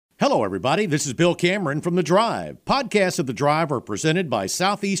Hello, everybody. This is Bill Cameron from The Drive. Podcasts of The Drive are presented by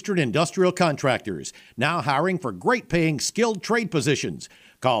Southeastern Industrial Contractors, now hiring for great-paying skilled trade positions.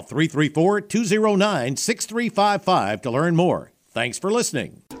 Call 334-209-6355 to learn more. Thanks for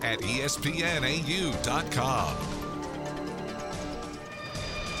listening. At ESPNAU.com.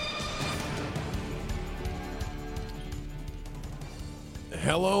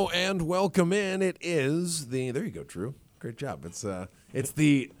 Hello and welcome in. It is there you go, Drew. Great job. It's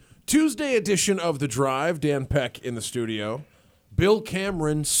the Tuesday edition of The Drive. Dan Peck in the studio. Bill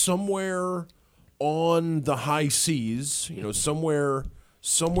Cameron somewhere on the high seas, somewhere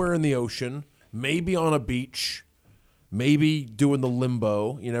in the ocean, maybe on a beach, maybe doing the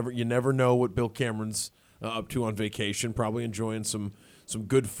limbo. You never know what Bill Cameron's up to on vacation, probably enjoying some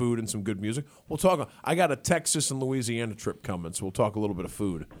good food and some good music. We'll talk. I got a Texas and Louisiana trip coming, so we'll talk a little bit of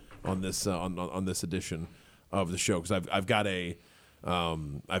food on this on this edition of the show, because I've got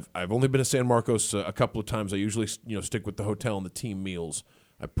I've only been to San Marcos a couple of times. I usually stick with the hotel and the team meals.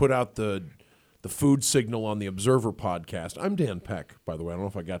 I put out the food signal on the Observer podcast. I'm Dan Peck, by the way. I don't know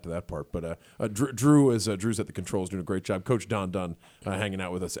if I got to that part, but Drew's at the controls, doing a great job. Coach Dunn hanging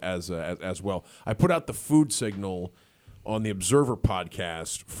out with us as well. I put out the food signal on the Observer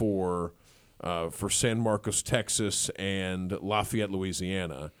podcast for San Marcos, Texas, and Lafayette,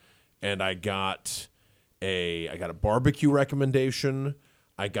 Louisiana, and I got a barbecue recommendation.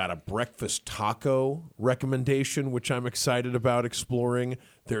 I got a breakfast taco recommendation, which I'm excited about exploring.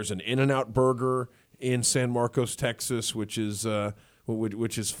 There's an In-N-Out burger in San Marcos, Texas, which is fun.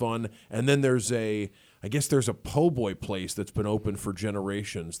 And then there's a po' boy place that's been open for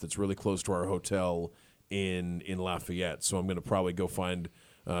generations that's really close to our hotel in Lafayette. So I'm going to probably go find.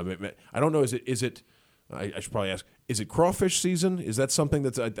 I don't know. Is it? I should probably ask. Is it crawfish season? Is that something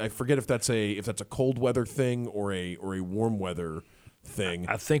that's? I forget if that's a cold weather thing or a warm weather thing.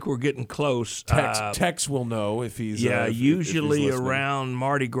 I think we're getting close. Tex will know if he's. Yeah, usually if he's around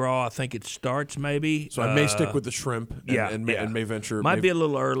Mardi Gras, I think it starts maybe. So I may stick with the shrimp. And may venture. Might be a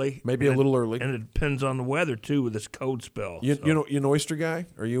little early. Maybe a little early. And it depends on the weather too with this cold spell. You know, you're an oyster guy?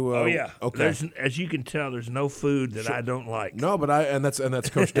 Are you? Oh yeah. Okay. As you can tell, there's no food that I don't like. No, but that's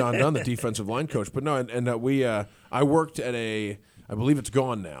Coach Dunn, the defensive line coach. But no, I worked at I believe it's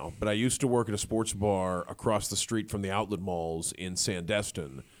gone now, but I used to work at a sports bar across the street from the outlet malls in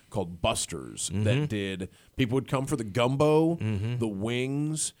Sandestin called Buster's. Mm-hmm. People would come for the gumbo, mm-hmm. the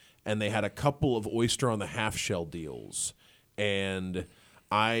wings, and they had a couple of oyster on the half shell deals. And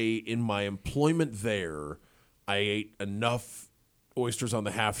in my employment there, I ate enough oysters on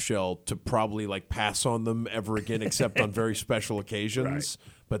the half shell to probably pass on them ever again, except on very special occasions. Right.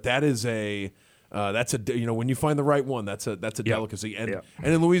 But that is when you find the right one, that's a delicacy, and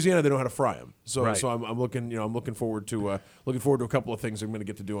in Louisiana they know how to fry them. So I'm looking forward to a couple of things I'm going to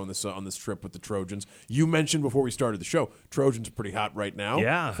get to do on this trip with the Trojans. You mentioned before we started the show, Trojans are pretty hot right now.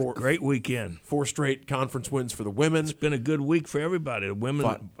 Yeah, great weekend. 4 straight conference wins for the women. It's been a good week for everybody. The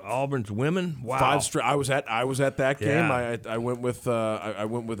women, Auburn's women. Wow. 5 straight. I was at that game. Yeah. I went with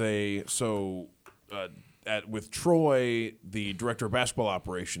with Troy, the director of basketball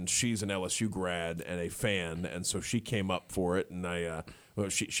operations. She's an LSU grad and a fan, and so she came up for it. And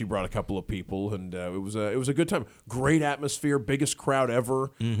she brought a couple of people, and it was a good time. Great atmosphere, biggest crowd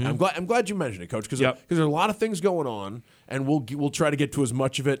ever. Mm-hmm. I'm glad you mentioned it, Coach, because there's a lot of things going on, and we'll try to get to as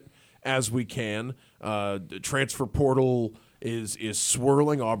much of it as we can. The transfer portal is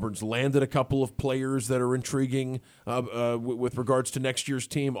swirling. Auburn's landed a couple of players that are intriguing with regards to next year's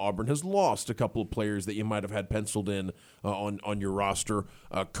team. Auburn has lost a couple of players that you might have had penciled in on your roster.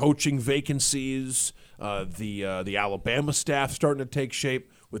 Coaching vacancies. The Alabama staff starting to take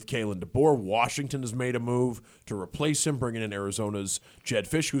shape with Kalen DeBoer. Washington has made a move to replace him, bringing in Arizona's Jed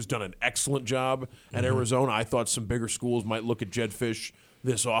Fish, who's done an excellent job at Arizona. I thought some bigger schools might look at Jed Fish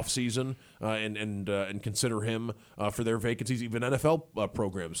this offseason and consider him for their vacancies, even NFL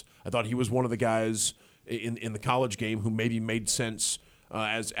programs. I thought he was one of the guys in the college game who maybe made sense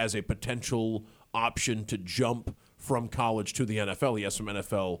as a potential option to jump from college to the NFL. He has some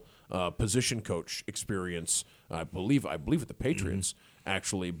NFL position coach experience, I believe at the Patriots,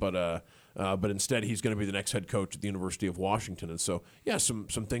 actually, but instead he's going to be the next head coach at the University of Washington. And so, some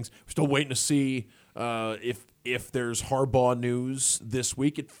things. We're still waiting to see if there's Harbaugh news this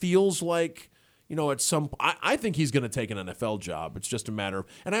week. It feels like, I think he's going to take an NFL job. It's just a matter of,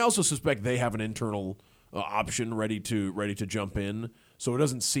 and I also suspect they have an internal option ready to jump in. So it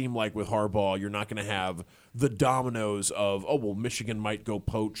doesn't seem like with Harbaugh you're not going to have the dominoes of, Michigan might go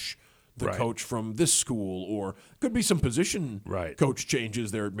poach the coach from this school, or could be some position coach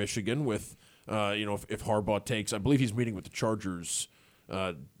changes there at Michigan with, if Harbaugh takes, I believe he's meeting with the Chargers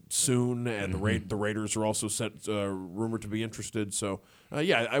soon, and the Raiders are also rumored to be interested. So,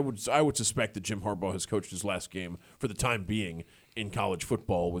 I would suspect that Jim Harbaugh has coached his last game for the time being in college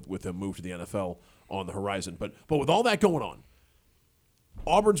football with a move to the NFL on the horizon. But with all that going on,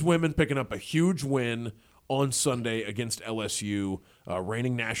 Auburn's women picking up a huge win on Sunday against LSU,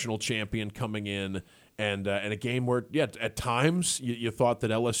 reigning national champion coming in, and a game where, at times you thought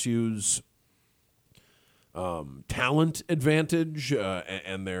that LSU's talent advantage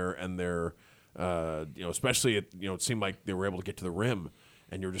and their especially it seemed like they were able to get to the rim,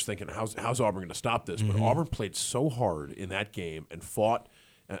 and you're just thinking, how's Auburn going to stop this? But Auburn played so hard in that game and fought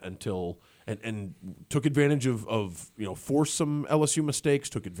until and took advantage of forced some LSU mistakes,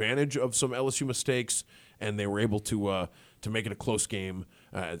 took advantage of some LSU mistakes, and they were able to make it a close game.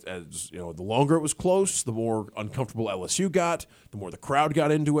 As the longer it was close, the more uncomfortable LSU got, the more the crowd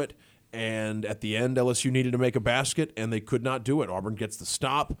got into it. And at the end, LSU needed to make a basket, and they could not do it. Auburn gets the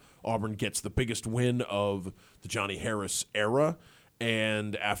stop. Auburn gets the biggest win of the Johnny Harris era.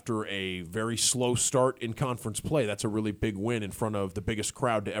 And after a very slow start in conference play, that's a really big win in front of the biggest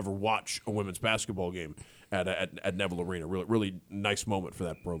crowd to ever watch a women's basketball game at Neville Arena. Really nice moment for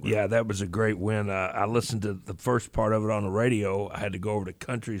that program. Yeah, that was a great win. I listened to the first part of it on the radio. I had to go over to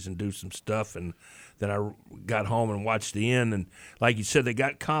Countries and do some stuff, and then I got home and watched the end. And like you said, they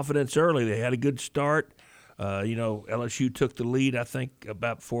got confidence early. They had a good start. LSU took the lead, I think,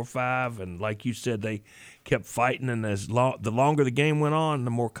 about 4-5, and like you said, they kept fighting. And the longer the game went on,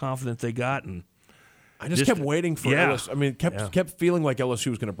 the more confident they got. And I just kept waiting for LSU. I mean, kept feeling like LSU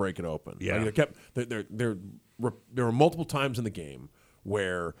was going to break it open. Yeah, there were multiple times in the game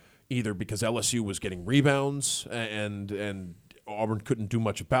where either because LSU was getting rebounds and Auburn couldn't do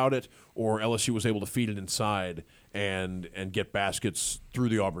much about it, or LSU was able to feed it inside and get baskets through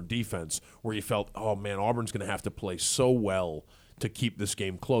the Auburn defense, where you felt, oh man, Auburn's going to have to play so well to keep this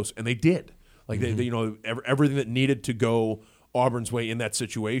game close, and they did. Like they everything that needed to go Auburn's way in that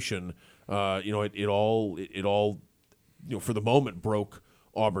situation, it all for the moment broke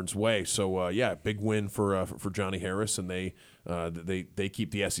Auburn's way. So big win for Johnny Harris, and they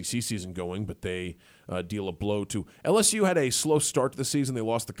keep the SEC season going, but they deal a blow to LSU. Had a slow start to the season. They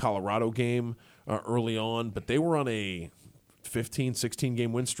lost the Colorado game early on, but they were on a 15, 16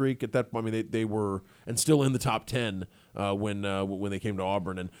 game win streak at that point. I mean, they were and still in the top 10 when they came to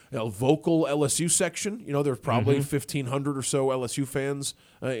Auburn. And vocal LSU section, there's probably 1,500 or so LSU fans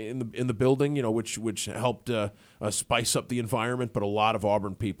in the building, which helped spice up the environment. But a lot of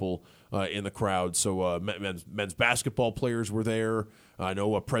Auburn people in the crowd. So men's basketball players were there. I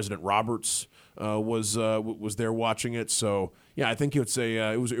know President Roberts was there watching it. So yeah, I think it was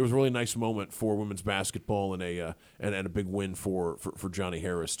a really nice moment for women's basketball and a big win for Johnny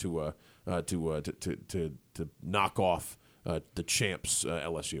Harris to knock off the champs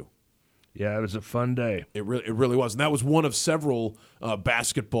LSU. Yeah, it was a fun day. It really was, and that was one of several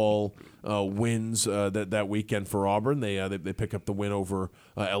basketball wins that weekend for Auburn. They pick up the win over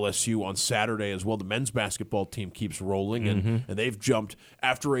LSU on Saturday as well. The men's basketball team keeps rolling, and they've jumped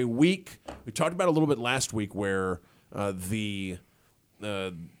after a week. We talked about it a little bit last week where so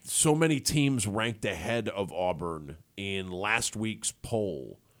many teams ranked ahead of Auburn in last week's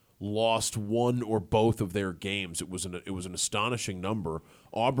poll lost one or both of their games. It was an astonishing number.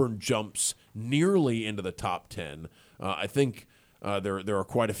 Auburn jumps nearly into the top 10. I think there are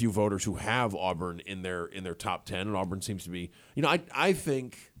quite a few voters who have Auburn in their top 10, and Auburn seems to be. I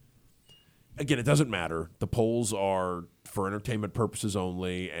think, again, it doesn't matter. The polls are for entertainment purposes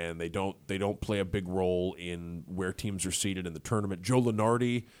only, and they don't play a big role in where teams are seated in the tournament. Joe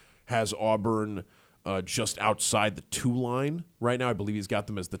Lunardi has Auburn just outside the 2 line right now. I believe he's got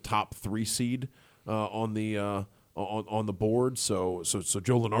them as the top 3 seed on the board. So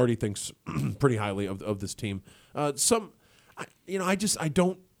Joe Lunardi thinks pretty highly of this team. I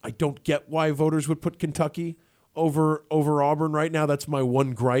don't get why voters would put Kentucky over Auburn right now. That's my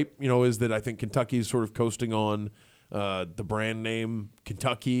one gripe. Is that I think Kentucky is sort of coasting on the brand name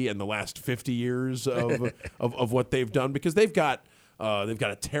Kentucky and the last 50 years of what they've done, because they've got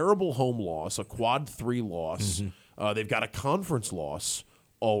a terrible home loss, a quad 3 loss. They've got a conference loss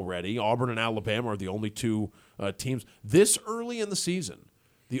already. Auburn and Alabama are the only 2 teams this early in the season.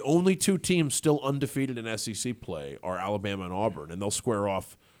 The only 2 teams still undefeated in SEC play are Alabama and Auburn, and they'll square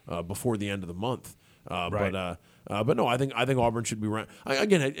off before the end of the month. Right. But no, I think Auburn should be ranked.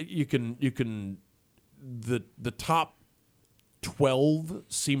 Again, you can the top 12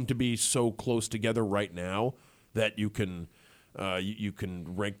 seem to be so close together right now that you can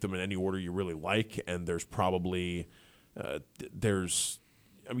rank them in any order you really like, and there's probably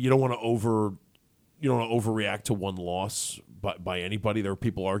you don't want to overreact to one loss, by anybody. There are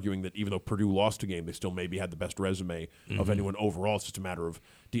people arguing that even though Purdue lost a game, they still maybe had the best resume of anyone overall. It's just a matter of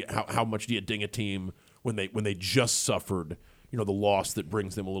how much do you ding a team when they just suffered the loss that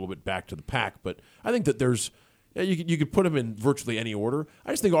brings them a little bit back to the pack. But I think that there's you could put them in virtually any order.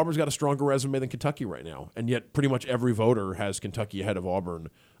 I just think Auburn's got a stronger resume than Kentucky right now, and yet pretty much every voter has Kentucky ahead of Auburn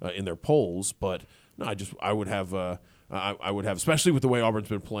in their polls. But no, I would have, especially with the way Auburn's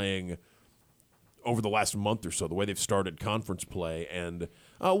been playing over the last month or so, the way they've started conference play. And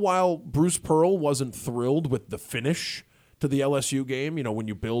while Bruce Pearl wasn't thrilled with the finish to the LSU game, when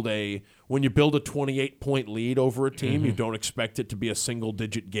you build a 28-point lead over a team, you don't expect it to be a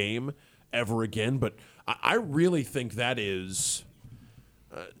single-digit game ever again. But I really think that is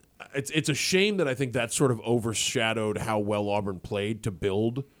it's a shame that I think that sort of overshadowed how well Auburn played to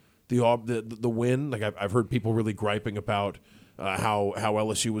build the win. Like I've heard people really griping about how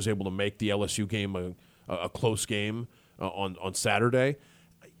LSU was able to make the LSU game a close game on Saturday,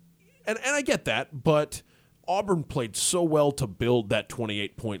 and I get that, but Auburn played so well to build that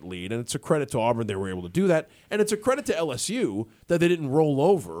 28-point lead, and it's a credit to Auburn they were able to do that, and it's a credit to LSU that they didn't roll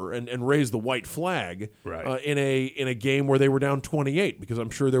over and raise the white flag in a game where they were down 28, because I'm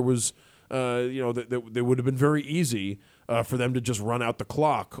sure there was they would have been very easy for them to just run out the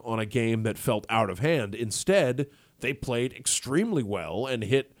clock on a game that felt out of hand. Instead, they played extremely well and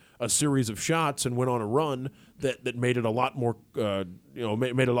hit a series of shots and went on a run that made it a lot more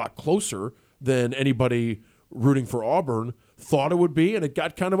made it a lot closer than anybody rooting for Auburn thought it would be, and it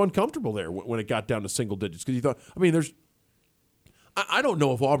got kind of uncomfortable there when it got down to single digits, because you thought, I don't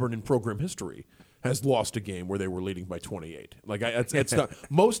know if Auburn in program history has lost a game where they were leading by 28. Like it's not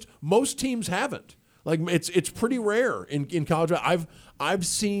most teams haven't. Like it's pretty rare in college. I've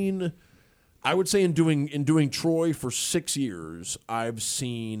seen, I would say in doing Troy for 6 years, I've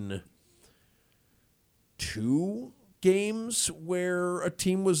seen 2 games where a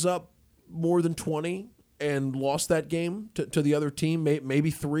team was up more than 20 and lost that game to the other team,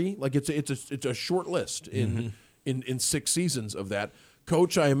 maybe 3. Like it's a short list in 6 seasons of that.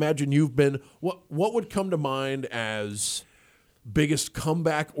 Coach, I imagine you've been, what would come to mind as biggest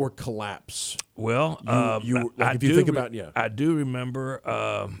comeback or collapse? Well, I do remember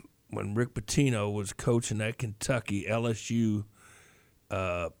when Rick Pitino was coaching at Kentucky, LSU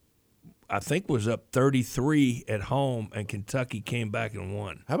I think was up 33 at home, and Kentucky came back and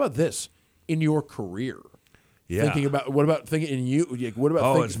won. How about this? In your career, yeah. Thinking about in you? What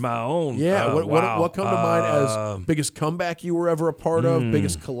about? It's my own. Yeah. Wow. What come to mind as biggest comeback you were ever a part of?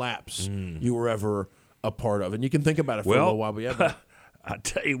 Biggest collapse you were ever a part of? And you can think about it for a little while. But yeah, I'll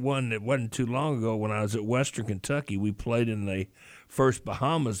tell you one that wasn't too long ago when I was at Western Kentucky. We played in the first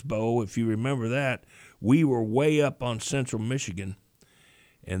Bahamas Bowl. If you remember that, we were way up on Central Michigan.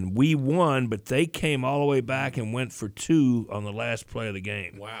 And we won, but they came all the way back and went for 2 on the last play of the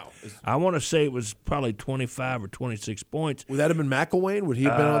game. Wow. I want to say it was probably 25 or 26 points. Would that have been McElwain? Would he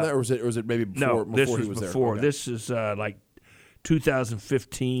have been on that, or was it maybe before? No, this was was he was before. There? Okay. This is like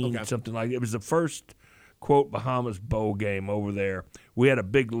 2015, something like that. It was the first, quote, Bahamas Bowl game over there. We had a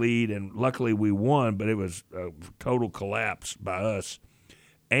big lead, and luckily we won, but it was a total collapse by us.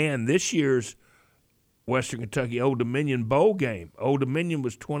 And this year's Western Kentucky Old Dominion Bowl game. Old Dominion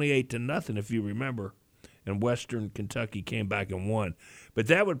was 28-0, if you remember, and Western Kentucky came back and won. But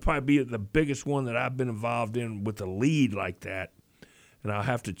that would probably be the biggest one that I've been involved in with a lead like that. And I'll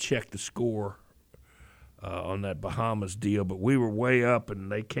have to check the score on that Bahamas deal. But we were way up, and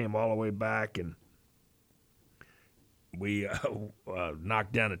they came all the way back, and we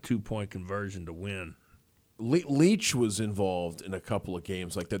knocked down a 2-point conversion to win. Leach was involved in a couple of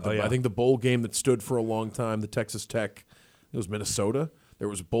games like that. Yeah. I think the bowl game that stood for a long time, the Texas Tech, it was Minnesota. There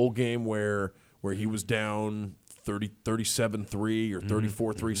was a bowl game where he was down 37-3 or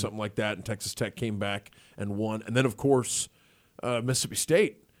 34-3, something like that, and Texas Tech came back and won. And then, of course, Mississippi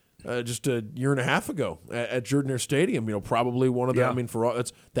State just a year and a half ago at Jordan-Hare Stadium. Probably one of them. Yeah. I mean, for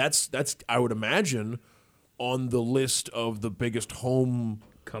that's I would imagine on the list of the biggest home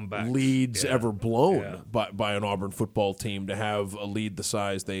comebacks leads ever blown by an Auburn football team, to have a lead the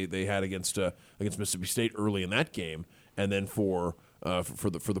size they had against Mississippi State early in that game, and then for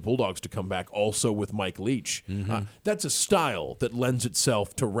the Bulldogs to come back also with Mike Leach. That's a style that lends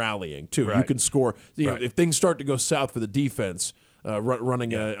itself to rallying too. Right. You can score. If things start to go south for the defense,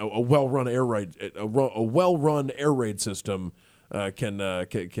 running a well-run air raid system can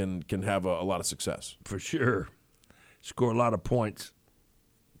have a lot of success For sure. Score a lot of points.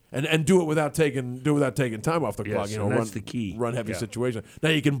 And do it without taking time off the clock. That's the key. Run heavy situation. Now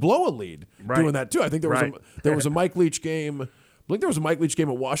you can blow a lead doing that too. I think there was a Mike Leach game. I think there was a Mike Leach game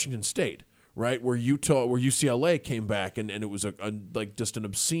at Washington State right? Where UCLA came back and it was like just an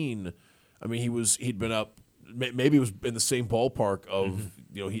obscene. I mean, he'd been up. Maybe it was in the same ballpark of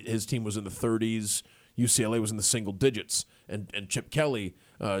his team was in the 30s. UCLA was in the single digits, and Chip Kelly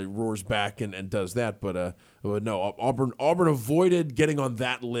roars back and does that. But no, Auburn avoided getting on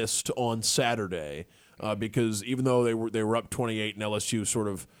that list on Saturday because even though they were up 28 and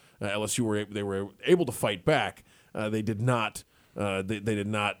LSU were able to fight back, they did not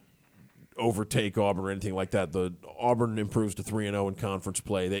overtake Auburn or anything like that. The Auburn improves to 3-0 in conference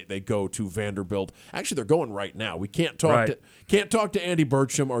play. They go to Vanderbilt. Actually, they're going right now. We can't talk to Andy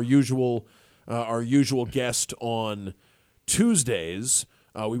Burcham, our usual guest on Tuesdays.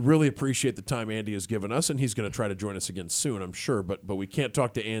 We really appreciate the time Andy has given us, and he's going to try to join us again soon, I'm sure. But we can't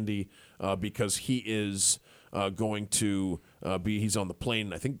talk to Andy because he is going to he's on the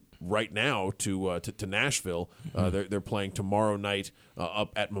plane, I think, right now to Nashville. They're playing tomorrow night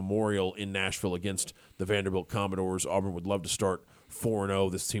up at Memorial in Nashville against the Vanderbilt Commodores. Auburn would love to start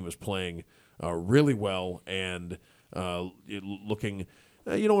 4-0. This team is playing really well and looking.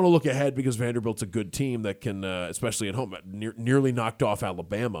 You don't want to look ahead because Vanderbilt's a good team that can, especially at home, nearly knocked off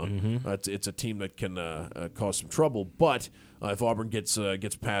Alabama. It's a team that can cause some trouble. But if Auburn gets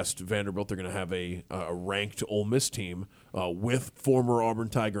past Vanderbilt, they're going to have a ranked Ole Miss team with former Auburn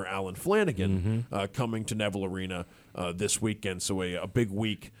Tiger Alan Flanagan coming to Neville Arena this weekend. So a big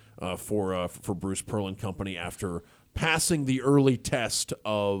week for Bruce Pearl and company after passing the early test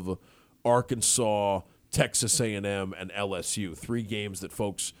of Arkansas, Texas A&M, and LSU, 3 games that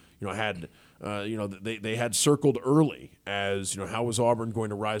folks had they had circled early as how was Auburn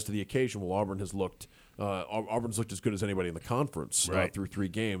going to rise to the occasion. Well, Auburn's looked as good as anybody in the conference through 3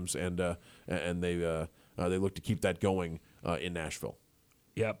 games, and they look to keep that going in Nashville.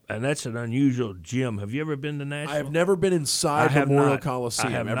 Yep, and that's an unusual gym. Have you ever been to Nashville? I have never been inside Memorial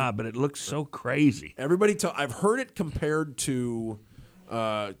Coliseum. I have not, but it looks so crazy. I've heard it compared to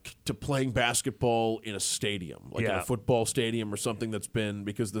playing basketball in a stadium, like in a football stadium or something that's been,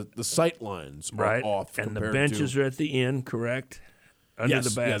 because the sight lines are off. And the benches are at the end, correct? Under the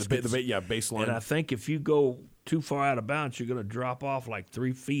baskets. Baseline. And I think if you go too far out of bounds, you're going to drop off like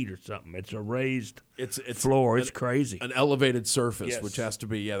 3 feet or something. It's a raised floor. It's crazy. An elevated surface, which has to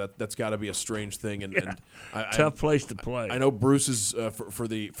be, that's got to be a strange thing. And tough place to play. I know Bruce is, for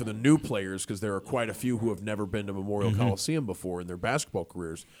the new players, because there are quite a few who have never been to Memorial Coliseum before in their basketball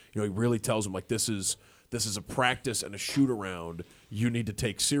careers. He really tells them, like, this is a practice and a shoot-around you need to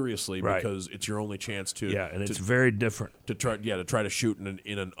take seriously because it's your only chance to. Yeah, and it's very different. To try to shoot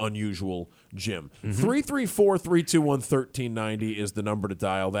in an unusual gym. 334-321-1390 is the number to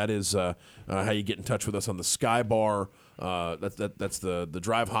dial. That is how you get in touch with us on the Sky Bar. That's the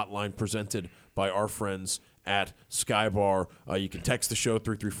drive hotline presented by our friends at Sky Bar. You can text the show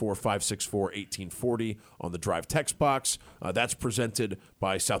 334-564-1840 on the Drive text box. That's presented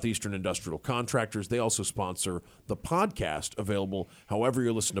by Southeastern Industrial Contractors. They also sponsor the podcast, available however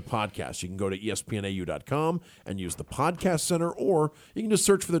you listen to podcasts. You can go to espnau.com and use the podcast center, or you can just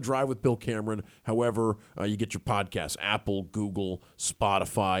search for The Drive with Bill Cameron, however you get your podcasts, Apple, Google,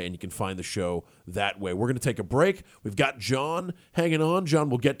 Spotify, and you can find the show that way. We're going to take a break. We've got John hanging on. John,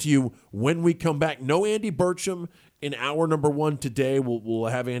 we'll get to you when we come back. No Andy Burcham in hour number 1 today. We'll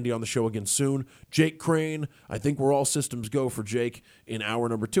have Andy on the show again soon. Jake Crain, I think we're all systems go for Jake in hour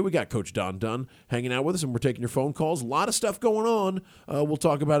number 2. We got Coach Dunn hanging out with us, and we're taking your phone calls. A lot of stuff going on. We'll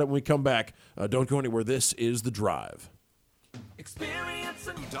talk about it when we come back. Don't go anywhere. This is The Drive.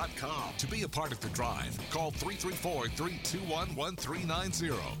 Experience.com. To be a part of The Drive, call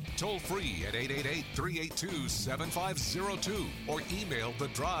 334-321-1390. Toll free at 888-382-7502 or email The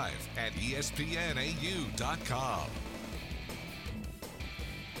Drive at espnau.com.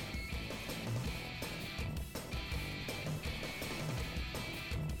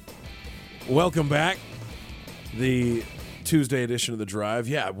 Welcome back. The Tuesday edition of The Drive.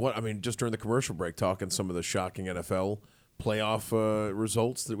 Just during the commercial break, talking some of the shocking NFL playoff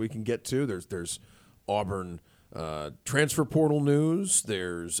results that we can get to. There's Auburn transfer portal news.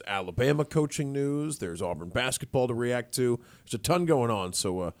 There's Alabama coaching news. There's Auburn basketball to react to. There's a ton going on.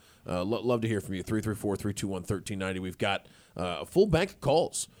 So love to hear from you. 334-321-1390. We've got a full bank of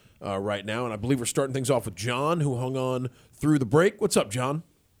calls right now, and I believe we're starting things off with John, who hung on through the break. What's up, John?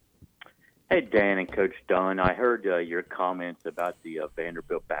 Hey, Dan and Coach Dunn. I heard your comments about the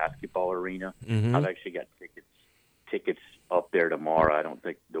Vanderbilt basketball arena. I've actually got tickets up there tomorrow. I don't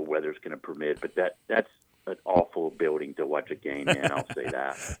think the weather's going to permit, but that's an awful building to watch a game in. I'll say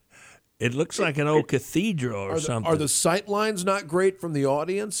that. It looks like an old cathedral or something. Are the sight lines not great from the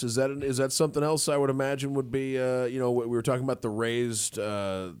audience? Is that something else I would imagine would be we were talking about the raised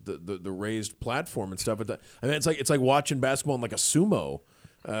the raised platform and stuff. But it's like watching basketball in like a sumo.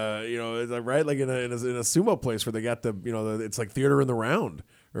 Right? Like in a sumo place where they got it's like theater in the round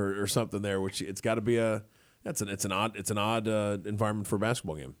or something there, which it's got to be it's an odd environment for a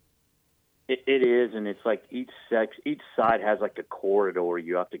basketball game. It is, and it's like each side has like a corridor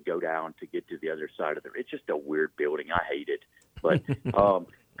you have to go down to get to the other side of it's just a weird building. I hate it. But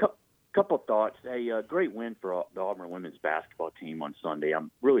couple thoughts. Hey, great win for the Auburn women's basketball team on Sunday. I'm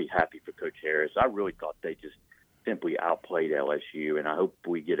really happy for Coach Harris. I really thought they just simply outplayed LSU, and I hope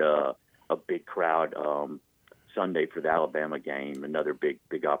we get a big crowd Sunday for the Alabama game. Another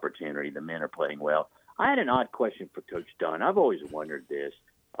big opportunity. The men are playing well. I had an odd question for Coach Dunn. I've always wondered this.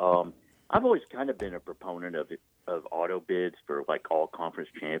 I've always kind of been a proponent of auto bids for like all conference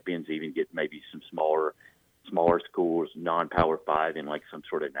champions, even get maybe some smaller schools, non-Power 5, in like some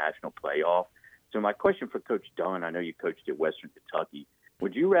sort of national playoff. So my question for Coach Dunn, I know you coached at Western Kentucky.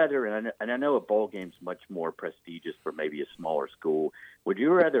 Would you rather, and I know a bowl game's much more prestigious for maybe a smaller school, would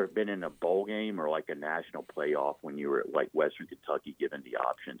you rather have been in a bowl game or like a national playoff when you were at like Western Kentucky given the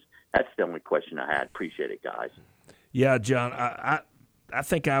options? That's the only question I had. Appreciate it, guys. Yeah, John, I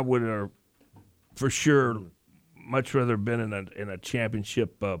think I would have for sure much rather been in a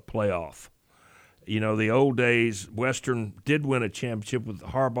championship playoff. You know, the old days, Western did win a championship with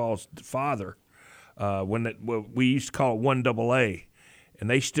Harbaugh's father we used to call it 1AA, and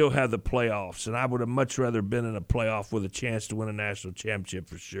they still have the playoffs. And I would have much rather been in a playoff with a chance to win a national championship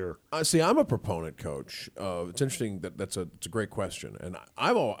for sure. See, I'm a proponent, Coach. It's interesting it's a great question, and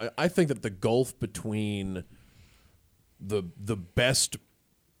I think that the gulf between the best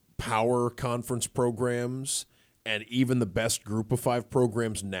power conference programs and even the best group of 5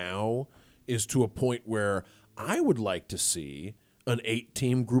 programs now is to a point where I would like to see an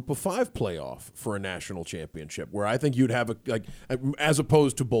 8-team group of 5 playoff for a national championship, where I think you'd have as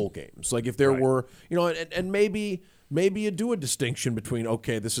opposed to bowl games. Like if there were, and maybe you do a distinction between,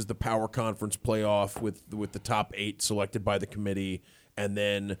 okay, this is the power conference playoff with the top 8 selected by the committee, and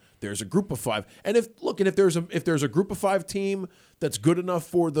then there's a group of 5. And if there's a group of 5 team that's good enough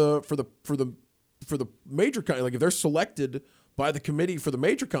for the major, like if they're selected by the committee for the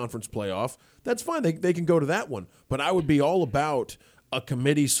major conference playoff, that's fine. They can go to that one. But I would be all about a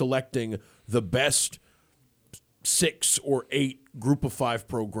committee selecting the best 6 or 8 group of 5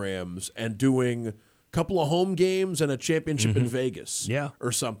 programs and doing a couple of home games and a championship in Vegas,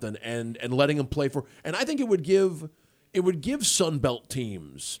 or something, and letting them play for. And I think it would give Sun Belt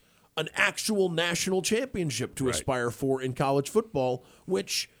teams an actual national championship to aspire for in college football,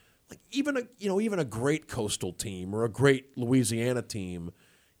 which, like even a great Coastal team or a great Louisiana team,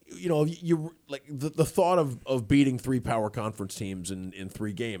 you like the thought of beating 3 power conference teams in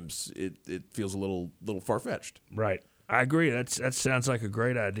 3 games, it feels a little far-fetched. Right. I agree. That sounds like a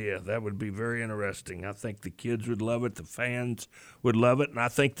great idea. That would be very interesting. I think the kids would love it, the fans would love it, and I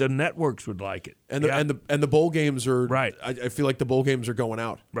think the networks would like it. And the bowl games are right. I feel like the bowl games are going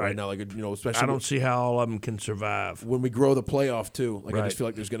out right now. Like especially I don't see how all of them can survive when we grow the playoff too. Like I just feel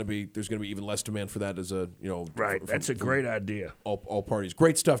like there's going to be even less demand for that as a right. That's a great idea. All parties.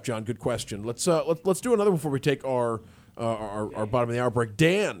 Great stuff, John. Good question. Let's do another one before we take our bottom of the hour break.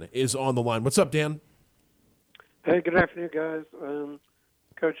 Dan is on the line. What's up, Dan? Hey, good afternoon, guys.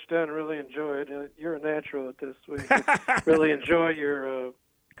 Coach Dunn, really enjoyed. You're a natural at this. We really enjoy your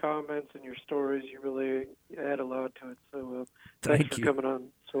comments and your stories. You really add a lot to it. So thanks for coming on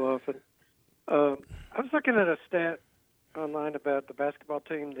so often. I was looking at a stat online about the basketball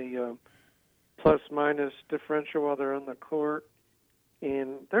team, the plus-minus differential while they're on the court.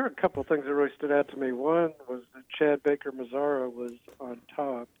 And there were a couple of things that really stood out to me. One was that Chad Baker-Mazara was on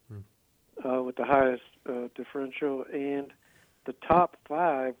top. With the highest differential, and the top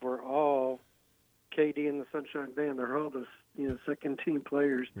 5 were all KD and the Sunshine Band. They're all the second-team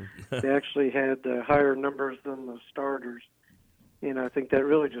players. They actually had higher numbers than the starters, and I think that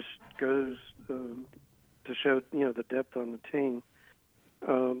really just goes to show the depth on the team.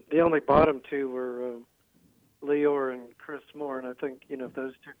 The only bottom 2 were Leor and Chris Moore, and I think if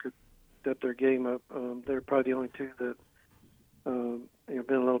those 2 could step their game up, they're probably the only 2 that.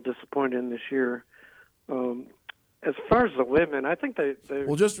 Been a little disappointed in this year. As far as the women, I think they.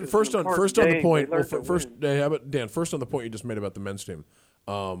 Well, just first on the point. Well, first on the point you just made about the men's team,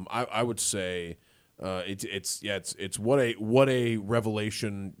 I would say it's what a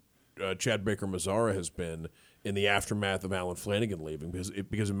revelation Chad Baker-Mazara has been in the aftermath of Alan Flanagan leaving.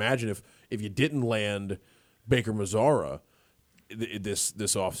 Because imagine if you didn't land Baker-Mazara, this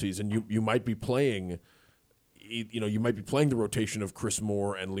offseason. You might be playing. You might be playing the rotation of Chris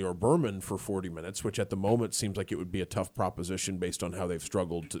Moore and Lior Berman for 40 minutes, which at the moment seems like it would be a tough proposition based on how they've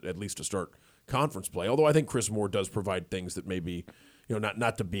struggled at least to start conference play. Although I think Chris Moore does provide things that maybe,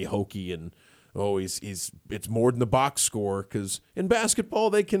 not to be hokey and it's more than the box score, because in basketball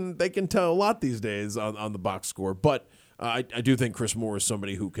they can tell a lot these days on the box score. But I do think Chris Moore is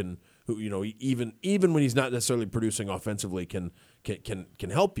somebody who even when he's not necessarily producing offensively can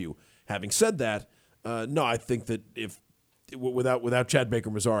help you. Having said that. No, I think that without Chad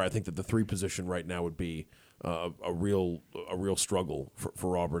Baker-Mazar, I think that the 3 position right now would be a real struggle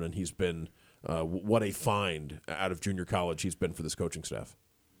for Auburn, and he's been what a find out of junior college he's been for this coaching staff.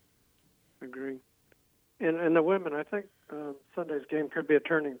 Agree. And the women, I think Sunday's game could be a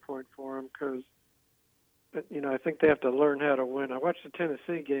turning point for them because, I think they have to learn how to win. I watched the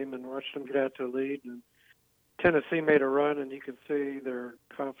Tennessee game and watched them get out to a lead, and Tennessee made a run, and you could see their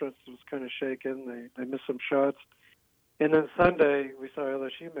confidence was kind of shaken. They missed some shots. And then Sunday, we saw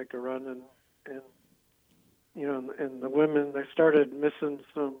LSU make a run, and the women, they started missing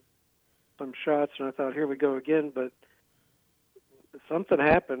some shots, and I thought, here we go again. But something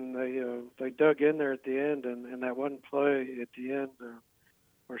happened. They dug in there at the end, and that one play at the end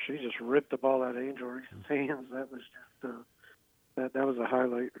where she just ripped the ball out of Angel Reese's hands, that was just that was a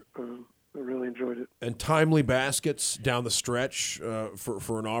highlight. I really enjoyed it. And timely baskets down the stretch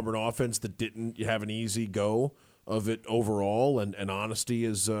for an Auburn offense that didn't have an easy go of it overall. And Honesty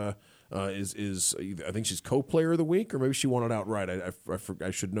is I think she's co-player of the week, or maybe she won it outright. I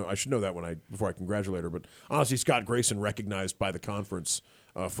should know that before I congratulate her. But honestly, Scott Grayson recognized by the conference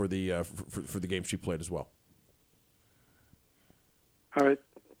for the game she played as well. All right.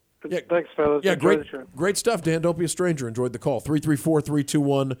 Yeah, thanks, fellas. Yeah, great stuff, Dan. Don't be a stranger. Enjoyed the call.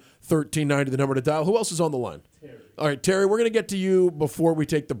 334-321-1390, the number to dial. Who else is on the line? Terry. All right, Terry, we're going to get to you before we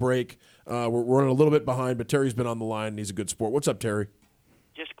take the break. We're running a little bit behind, but Terry's been on the line, and he's a good sport. What's up, Terry?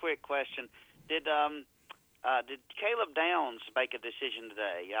 Just a quick question. Did Caleb Downs make a decision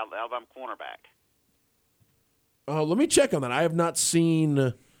today, Alabama cornerback? Let me check on that. I have not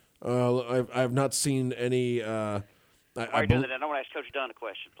seen I have not seen any While you're doing that, I want to ask Coach Dunn a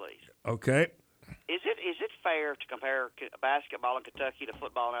question, please. Okay. Is it fair to compare basketball in Kentucky to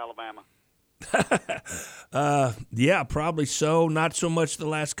football in Alabama? Yeah, probably so. Not so much the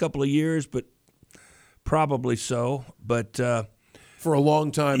last couple of years, but probably so. But for a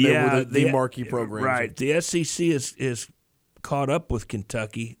long time, they were the marquee programs. Right. The SEC is caught up with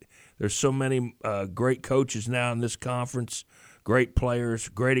Kentucky. There's so many great coaches now in this conference, great players,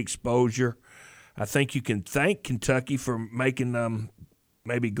 great exposure. I think you can thank Kentucky for making them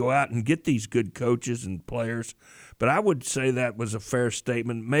maybe go out and get these good coaches and players. But I would say that was a fair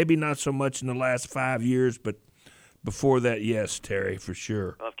statement. Maybe not so much in the last 5 years, but before that, yes, Terry, for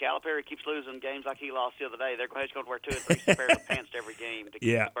sure. Well, if Calipari keeps losing games like he lost the other day, they're going to wear 2 or 3 pairs of pants every game to keep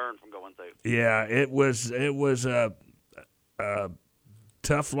the burn from going through. Yeah, it was a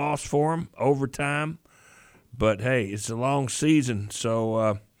tough loss for them, overtime. But, hey, it's a long season,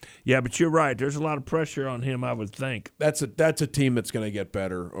 so yeah, but you're right. There's a lot of pressure on him, I would think. That's a team that's going to get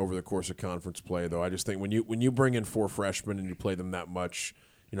better over the course of conference play, though. I just think when you bring in 4 freshmen and you play them that much,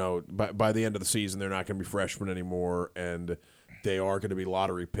 by the end of the season they're not going to be freshmen anymore, and they are going to be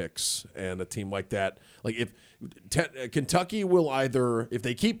lottery picks. And a team like that, like if Kentucky will either, if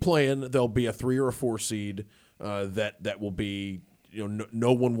they keep playing, they'll be a 3 or a 4 seed that will be,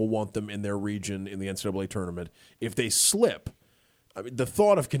 no one will want them in their region in the NCAA tournament. If they slip, I mean, the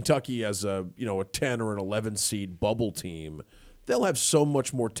thought of Kentucky as a 10 or an 11 seed bubble team, they'll have so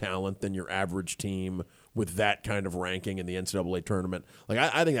much more talent than your average team with that kind of ranking in the NCAA tournament. Like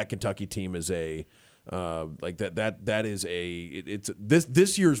I think that Kentucky team is this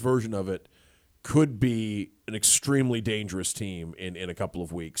year's version of it could be an extremely dangerous team in a couple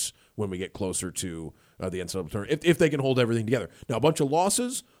of weeks when we get closer to the NCAA tournament, if they can hold everything together. Now, a bunch of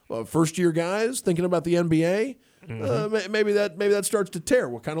losses, first-year guys thinking about the NBA. Mm-hmm. Maybe that starts to tear.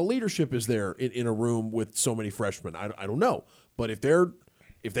 What kind of leadership is there in a room with so many freshmen? I don't know. But if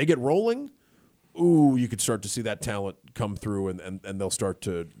they get rolling, you could start to see that talent come through, and they'll start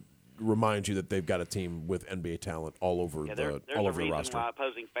to remind you that they've got a team with NBA talent all over the roster. There's a reason why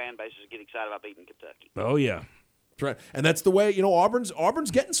opposing fan bases get excited about beating Kentucky. Oh yeah, that's right. And that's the way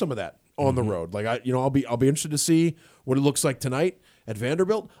Auburn's getting some of that on the road. Like I'll be interested to see what it looks like tonight at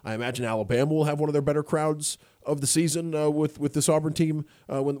Vanderbilt. I imagine Alabama will have one of their better crowds of the season with this Auburn team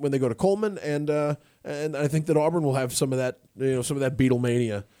when they go to Coleman, and I think that Auburn will have some of that some of that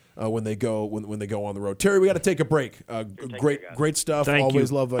Beatlemania when they go on the road. Terry, we got to take a break. Great stuff.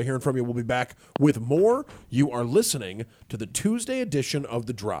 Always love hearing from you. We'll be back with more. You are listening to the Tuesday edition of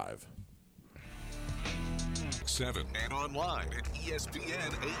The Drive. 7 and online at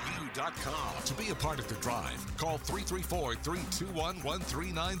ESPNAU.com. To be a part of The Drive, call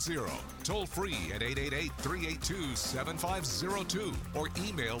 334-321-1390. Toll free at 888-382-7502 or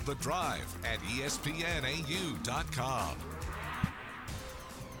email The Drive at ESPNAU.com.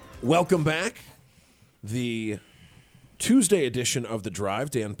 Welcome back. The Tuesday edition of The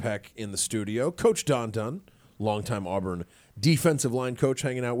Drive. Dan Peck in the studio. Coach Dunn, longtime Auburn defensive line coach,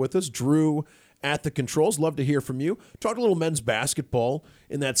 hanging out with us. Drew at the controls. Love to hear from you. Talk a little men's basketball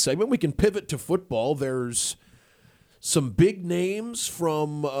in that segment. We can pivot to football. There's some big names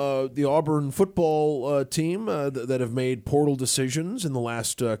from the Auburn football team that have made portal decisions in the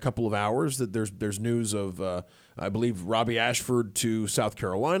last couple of hours. That there's news of, I believe, Robbie Ashford to South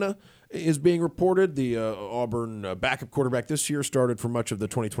Carolina is being reported. The Auburn backup quarterback this year started for much of the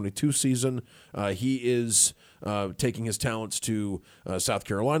 2022 season. He is taking his talents to South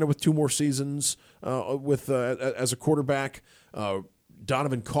Carolina with 2 more seasons as a quarterback.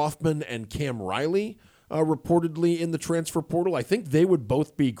 Donovan Kaufman and Cam Riley reportedly in the transfer portal. I think they would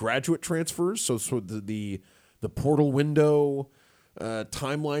both be graduate transfers, so the portal window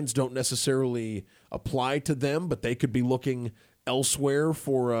timelines don't necessarily apply to them, but they could be looking elsewhere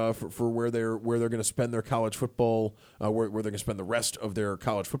for where they're going to spend their college football, where they're going to spend the rest of their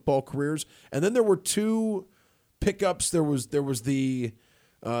college football careers. And then there were 2 pickups. There was the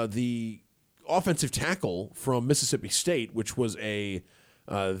offensive tackle from Mississippi State, which was I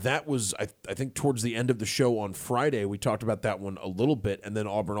think towards the end of the show on Friday. We talked about that one a little bit, and then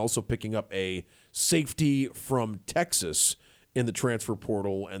Auburn also picking up a safety from Texas in the transfer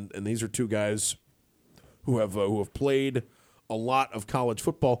portal, and these are 2 guys who have played a lot of college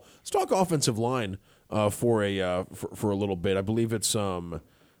football. Let's talk offensive line for a little bit. I believe it's let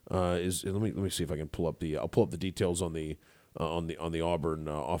me see if I can pull up the details on the Auburn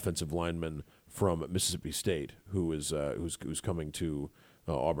offensive lineman from Mississippi State who's coming to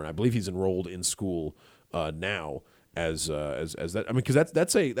Auburn. I believe he's enrolled in school now as that. I mean, because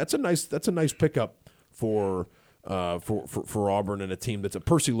that's a nice pickup for Auburn and a team that's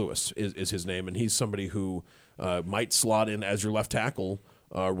Percy Lewis is his name, and he's somebody who might slot in as your left tackle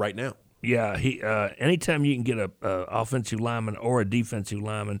right now. Yeah, he. Anytime you can get a offensive lineman or a defensive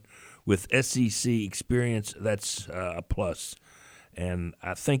lineman with SEC experience, that's a plus. And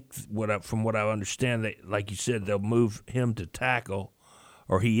I think from what I understand, like you said, they'll move him to tackle,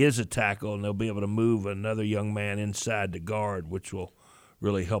 or he is a tackle, and they'll be able to move another young man inside to guard, which will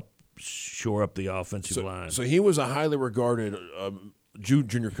really help shore up the offensive line. So he was a highly regarded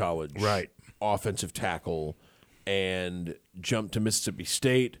junior college right offensive tackle and jumped to Mississippi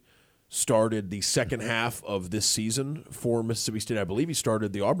State, started the second half of this season for Mississippi State. I believe he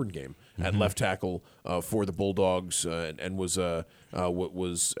started the Auburn game at left tackle for the Bulldogs and was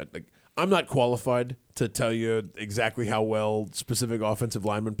I'm not qualified to tell you exactly how well specific offensive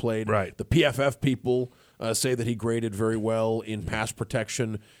linemen played. Right. The PFF people say that he graded very well in pass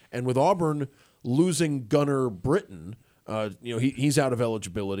protection. And with Auburn losing Gunnar Britton, he's out of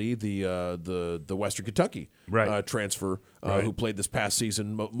eligibility. The Western Kentucky transfer who played this past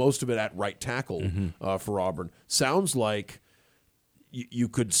season, most of it at right tackle for Auburn. Sounds like you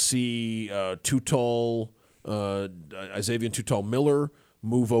could see Xavier Too-Tall Miller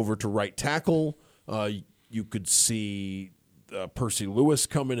move over to right tackle. You could see Percy Lewis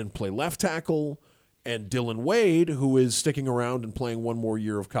come in and play left tackle. And Dylan Wade, who is sticking around and playing one more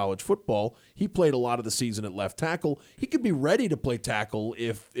year of college football, he played a lot of the season at left tackle. He could be ready to play tackle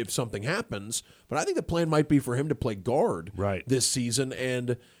if something happens, but I think the plan might be for him to play guard this season.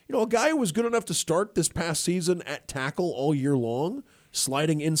 And a guy who was good enough to start this past season at tackle all year long,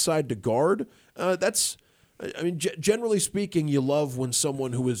 sliding inside to guard, generally speaking, you love when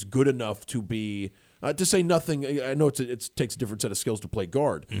someone who is good enough to be to say nothing, I know it takes a different set of skills to play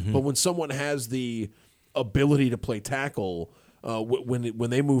guard, but when someone has the ability to play tackle, when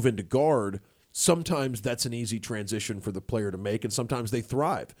they move into guard, sometimes that's an easy transition for the player to make, and sometimes they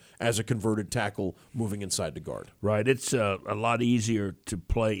thrive as a converted tackle moving inside to guard. Right. It's a lot easier to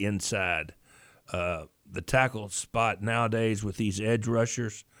play inside. The tackle spot nowadays with these edge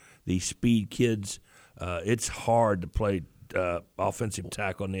rushers, these speed kids, it's hard to play offensive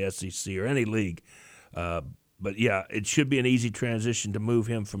tackle in the SEC or any league. But, yeah, it should be an easy transition to move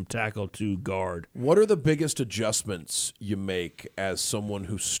him from tackle to guard. What are the biggest adjustments you make as someone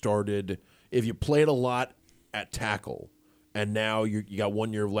who started – if you played a lot at tackle and now you got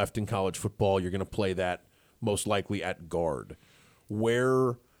 1 year left in college football, you're going to play that most likely at guard.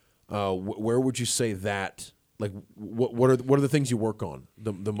 Where Where would you say that? Like, what are the things you work on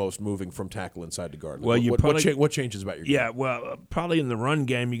the most moving from tackle inside to guard? Well, what changes about your game? Yeah, well, probably in the run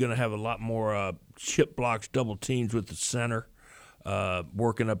game, you're going to have a lot more chip blocks, double teams with the center,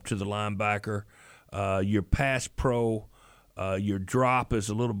 working up to the linebacker. Your pass pro, your drop is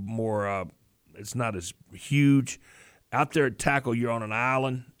a little more. It's not as huge. Out there at tackle, you're on an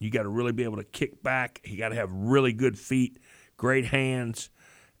island. You got to really be able to kick back. You got to have really good feet, great hands,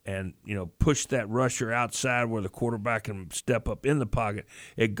 and push that rusher outside where the quarterback can step up in the pocket.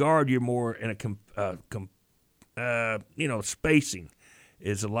 At guard, you're more in a spacing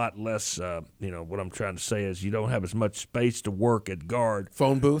is a lot less. What I'm trying to say is you don't have as much space to work at guard.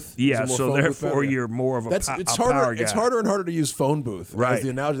 Phone booth. Yeah, so therefore you're more of a power guy. It's harder and harder to use phone booth. Right. As the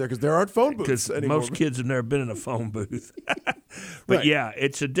analogy there, because there aren't phone booths Because anymore. most kids have never been in a phone booth. But Right. yeah,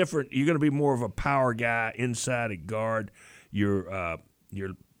 it's a different. You're going to be more of a power guy inside at guard. Your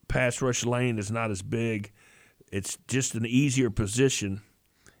pass rush lane is not as big. It's just an easier position.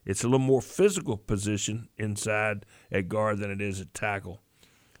 It's a little more physical position inside at guard than it is at tackle.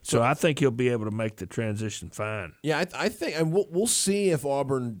 So I think he'll be able to make the transition fine. Yeah, I think, and we'll see if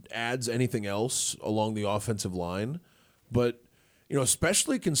Auburn adds anything else along the offensive line. But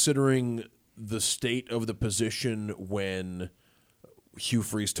especially considering the state of the position when Hugh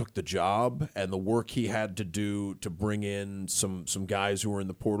Freeze took the job and the work he had to do to bring in some guys who were in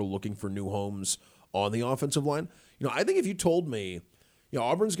the portal looking for new homes on the offensive line. I think if you told me,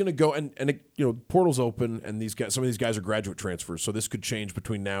 Auburn's going to go and portal's open and some of these guys are graduate transfers, so this could change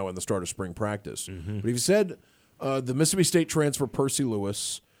between now and the start of spring practice. Mm-hmm. But if you said the Mississippi State transfer Percy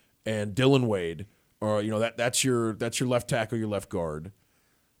Lewis and Dylan Wade, or that's your left tackle, your left guard.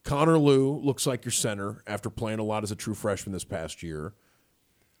 Connor Lew looks like your center after playing a lot as a true freshman this past year.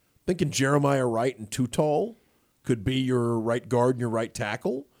 Thinking Jeremiah Wright and Tutal could be your right guard and your right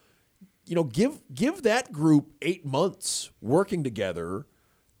tackle. Give that group 8 months working together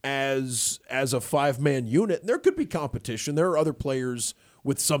as a 5-man unit. And there could be competition. There are other players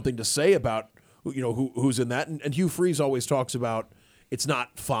with something to say about who's in that. And Hugh Freeze always talks about it's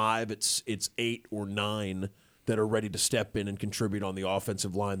not 5, it's 8 or 9 that are ready to step in and contribute on the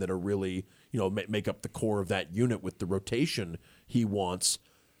offensive line that are really make up the core of that unit with the rotation he wants.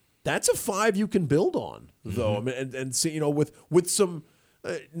 That's a 5 you can build on, though. I mean, and see, with some.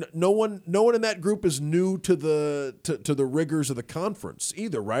 No one in that group is new to the rigors of the conference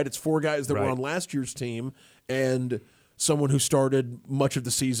either, right? It's 4 guys that were on last year's team and someone who started much of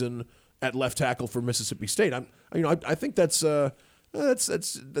the season at left tackle for Mississippi State. I think that's something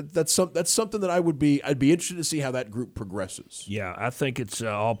that I'd be interested to see how that group progresses. Yeah, I think it's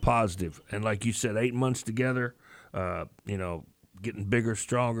all positive, and like you said, 8 months together, getting bigger,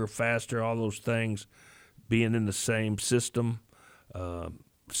 stronger, faster, all those things, being in the same system.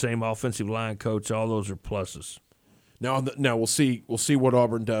 Same offensive line coach, all those are pluses. Now we'll see what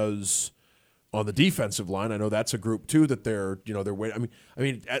Auburn does on the defensive line. I know that's a group too that they're waiting. I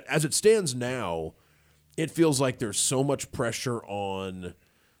mean, as it stands now, it feels like there's so much pressure on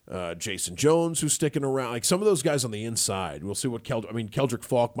Jason Jones, who's sticking around. Like some of those guys on the inside, we'll see what Keldrick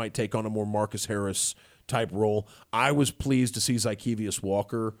Falk might take on a more Marcus Harris type role. I was pleased to see Zykevious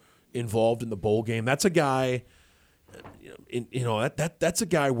Walker involved in the bowl game. That's a guy. That's a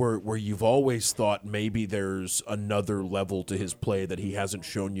guy where you've always thought maybe there's another level to his play that he hasn't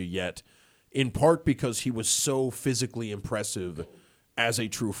shown you yet, in part because he was so physically impressive as a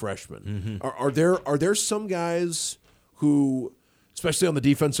true freshman. Mm-hmm. Are there some guys who, especially on the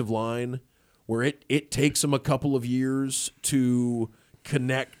defensive line, where it takes them a couple of years to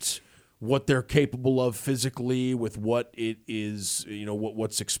connect what they're capable of physically with what it is,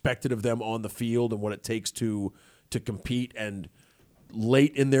 what's expected of them on the field and what it takes to compete, and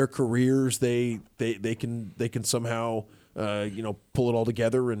late in their careers they can somehow pull it all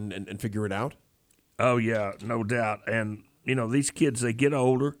together and figure it out? Oh yeah, no doubt. And these kids, they get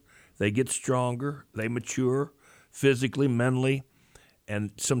older, they get stronger, they mature physically, mentally,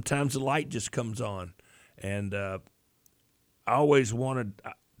 and sometimes the light just comes on. And I always wanted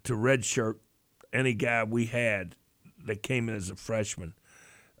to redshirt any guy we had that came in as a freshman,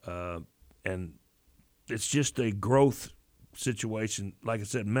 and it's just a growth situation, like I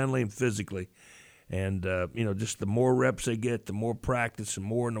said, mentally and physically. And, just the more reps they get, the more practice, the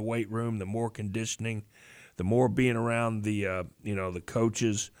more in the weight room, the more conditioning, the more being around the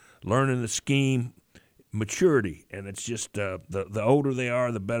coaches, learning the scheme, maturity. And it's just the older they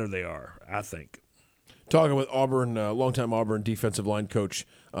are, the better they are, I think. Talking with Auburn, longtime Auburn defensive line coach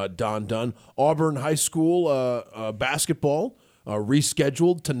Dunn. Auburn High School basketball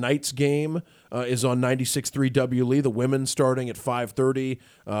rescheduled. Tonight's game is on 96.3 W Lee. The women starting at 5:30.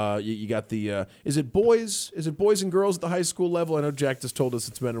 You got the is it boys and girls at the high school level? I know Jack just told us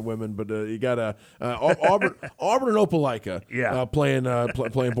it's men and women, but you got Auburn and Opelika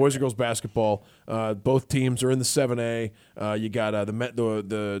playing boys and girls basketball. Both teams are in the 7A. You got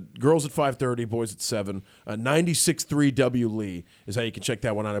the girls at 5:30, boys at 7. 96.3 W Lee is how you can check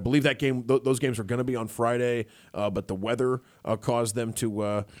that one out. I believe that game, those games are going to be on Friday, but the weather caused them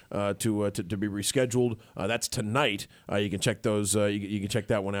to be rescheduled. That's tonight. You can check those. You can check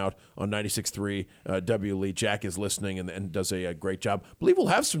that one out on 96.3 W Lee. Jack is listening and does a great job. I believe we'll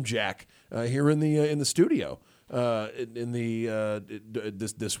have some Jack here in the studio. This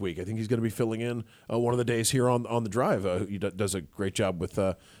week, I think he's going to be filling in one of the days here on the drive. He does a great job with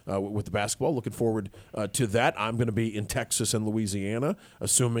the basketball. Looking forward to that. I'm going to be in Texas and Louisiana,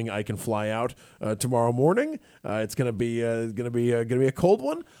 assuming I can fly out tomorrow morning. It's going to be a cold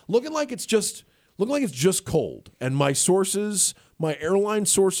one. Looking like it's just cold. And my airline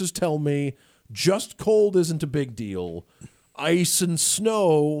sources tell me just cold isn't a big deal. Ice and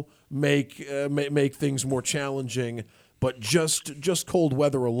snow make things more challenging, but just cold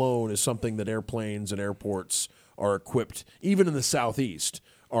weather alone is something that airplanes and airports are equipped, even in the southeast,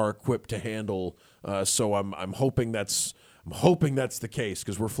 are equipped to handle. So I'm hoping that's the case,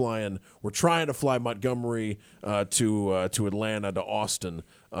 because we're trying to fly Montgomery to Atlanta to Austin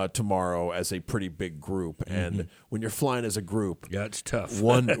tomorrow as a pretty big group, and when you're flying as a group, it's tough.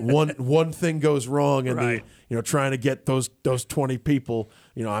 one thing goes wrong, and right. Trying to get those 20 people.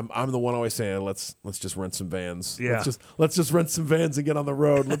 I'm the one always saying, let's just rent some vans. Yeah. Let's just rent some vans and get on the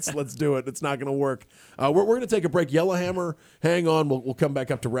road. Let's do it. It's not going to work. We're going to take a break. Yellowhammer, hang on. We'll come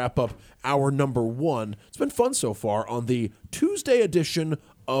back up to wrap up hour number 1. It's been fun so far on the Tuesday edition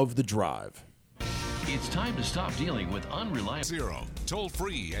of The Drive. It's time to stop dealing with unreliable. Toll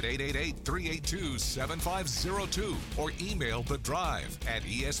free at 888-382-7502 or email The Drive at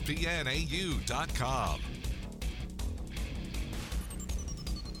espnau.com.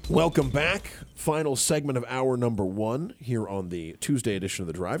 Welcome back. Final segment of hour number 1 here on the Tuesday edition of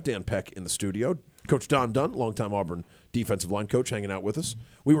The Drive. Dan Peck in the studio. Coach Dunn, longtime Auburn defensive line coach, hanging out with us.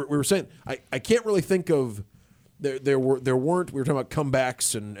 We were saying, I can't really think of, there weren't, we were talking about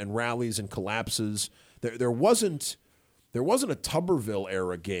comebacks and rallies and collapses. There wasn't a Tuberville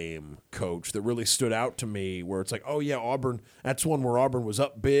era game, Coach, that really stood out to me where it's like, oh yeah, Auburn, that's one where Auburn was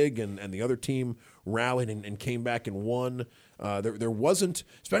up big and the other team rallied and came back and won. There wasn't,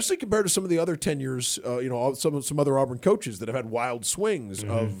 especially compared to some of the other tenures, some other Auburn coaches that have had wild swings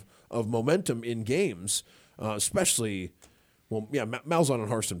of momentum in games, especially. Well, yeah, Malzahn and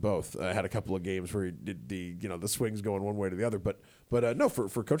Harston both had a couple of games where he did the swings going one way to the other. But no,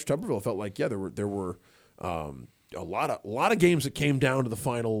 for Coach Tuberville, it felt like there were a lot of games that came down to the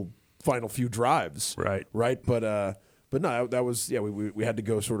final few drives. Right. But no, that was we had to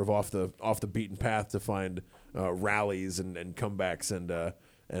go sort of off the beaten path to find rallies and comebacks and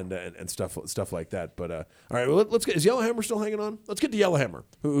stuff like that. But all right, well, let's get. Is Yellowhammer still hanging on? Let's get to Yellowhammer,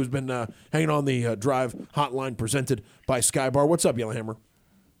 who's been hanging on the Drive hotline presented by Skybar. What's up, Yellowhammer?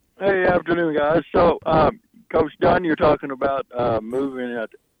 Hey, afternoon, guys. So, Coach Dunn, you're talking about moving a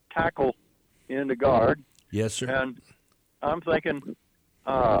tackle into guard. Yes, sir. And I'm thinking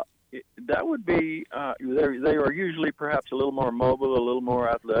that would be they are usually perhaps a little more mobile, a little more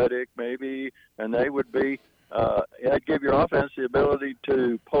athletic, maybe, and they would be. That'd give your offense the ability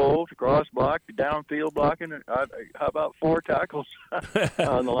to pull, to cross block, downfield blocking. How about 4 tackles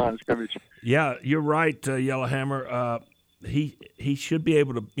on the line of scrimmage? Yeah, you're right, Yellowhammer. He should be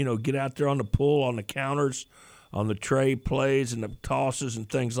able to get out there on the pull, on the counters, on the tray plays and the tosses and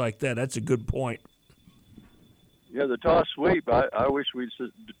things like that. That's a good point. Yeah, the toss sweep. I wish we'd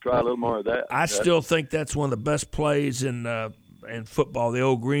try a little more of that. I still think that's one of the best plays in football, the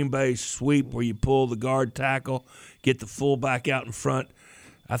old Green Bay sweep where you pull the guard tackle, get the fullback out in front.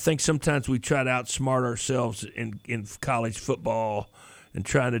 I think sometimes we try to outsmart ourselves in college football and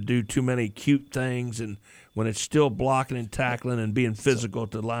trying to do too many cute things, and when it's still blocking and tackling and being physical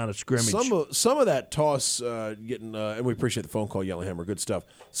at the line of scrimmage. Some of that toss getting and we appreciate the phone call, Yellowhammer, good stuff.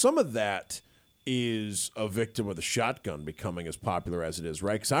 Some of that is a victim of the shotgun becoming as popular as it is,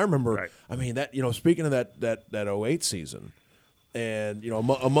 right? Because I remember, I mean, that speaking of that 08 season, and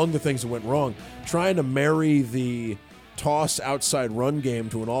among the things that went wrong, trying to marry the toss outside run game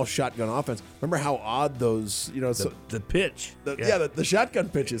to an all shotgun offense. Remember how odd those, the pitch. The shotgun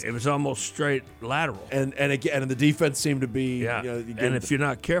pitches. It was almost straight lateral. And again, the defense seemed to be. Yeah. And if you're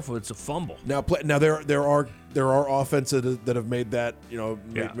not careful, it's a fumble. Now there are offenses that have made that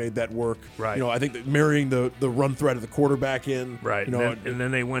made that work. Right. I think that marrying the run threat of the quarterback in. Right. And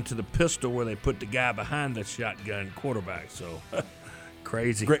then they went to the pistol where they put the guy behind the shotgun quarterback. So.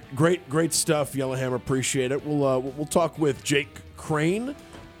 Crazy. Great stuff, Yellowhammer. Appreciate it. We'll talk with Jake Crain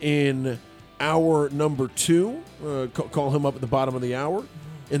in hour number 2. Call him up at the bottom of the hour.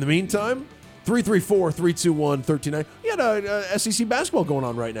 In the meantime, 334-321-1390. We had SEC basketball going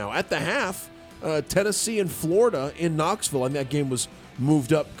on right now. At the half, Tennessee and Florida in Knoxville, and that game was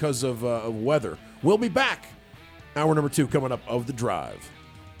moved up because of weather. We'll be back. Hour number 2 coming up of The Drive.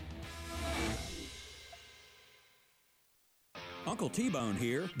 Uncle T-Bone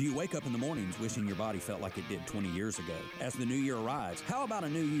here. Do you wake up in the mornings wishing your body felt like it did 20 years ago? As the new year arrives, how about a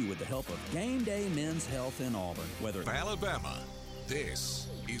new you with the help of Game Day Men's Health in Auburn? Whether Alabama, this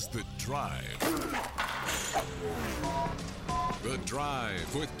is The Drive. The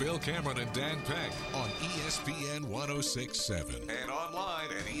Drive with Bill Cameron and Dan Peck on ESPN 106.7 and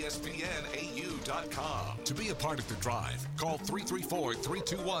online at ESPNAU.com. To be a part of The Drive, call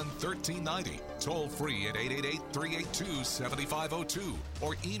 334-321-1390. Toll free at 888-382-7502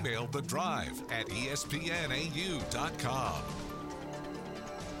 or email The Drive at ESPNAU.com.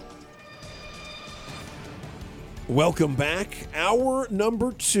 Welcome back. Hour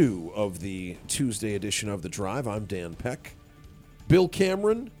number 2 of the Tuesday edition of The Drive. I'm Dan Peck. Bill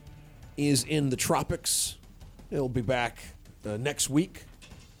Cameron is in the tropics. He'll be back next week.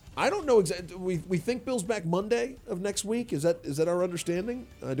 I don't know exactly. We think Bill's back Monday of next week. Is that our understanding?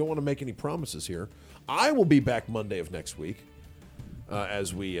 I don't want to make any promises here. I will be back Monday of next week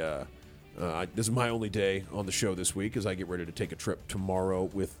as we. This is my only day on the show this week as I get ready to take a trip tomorrow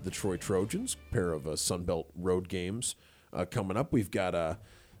with the Troy Trojans, a pair of Sunbelt road games coming up. We've got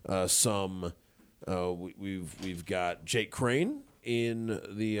we've got Jake Crain in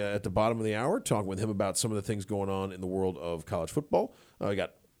the at the bottom of the hour, talking with him about some of the things going on in the world of college football. We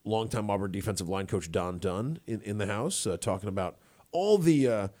got longtime Auburn defensive line coach Dunn in the house, talking about all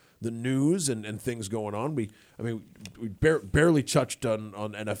the news and things going on. We barely touched on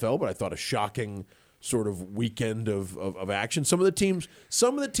NFL, but I thought a shocking sort of weekend of action. Some of the teams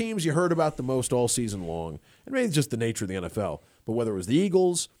you heard about the most all season long, and maybe it's just the nature of the NFL. But whether it was the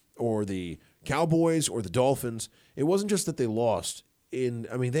Eagles or the Cowboys or the Dolphins, it wasn't just that they lost. They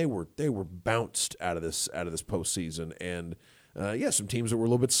were bounced out of this postseason, and some teams that were a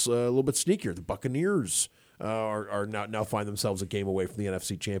little bit sneakier. The Buccaneers are now find themselves a game away from the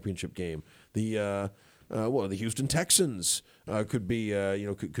NFC Championship game. The Houston Texans could be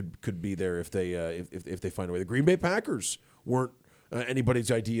could be there if they find a way. The Green Bay Packers weren't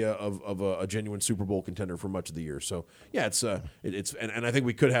anybody's idea of a genuine Super Bowl contender for much of the year. So yeah, it's and I think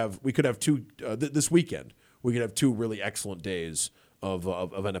we could have two this weekend. We could have 2 really excellent days of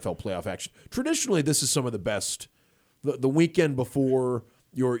NFL playoff action. Traditionally, this is some of the best. The weekend before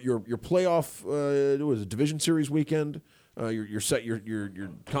your playoff was a division series weekend. Your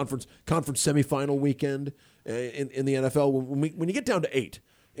conference semifinal weekend in the NFL. When you get down to 8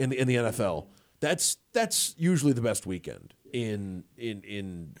 in the NFL, that's usually the best weekend in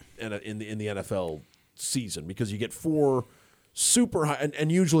the NFL season, because you get 4 super high, and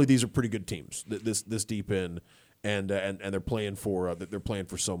usually these are pretty good teams this deep in, and they're playing for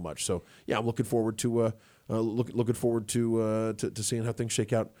so much. So yeah, I'm looking forward to looking forward to seeing how things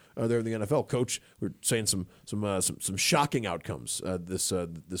shake out there in the NFL. Coach, we're saying some shocking outcomes this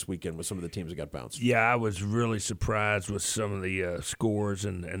weekend with some of the teams that got bounced. Yeah, I was really surprised with some of the scores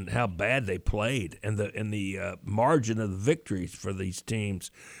and how bad they played, and the margin of the victories for these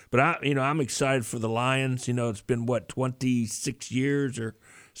teams. But I'm excited for the Lions. It's been 26 years or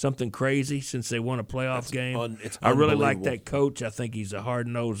something crazy since they won a playoff game. I really like that coach. I think he's a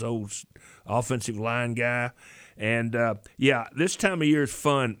hard-nosed old offensive line guy. And, this time of year is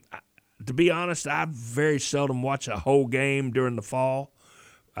fun. To be honest, I very seldom watch a whole game during the fall.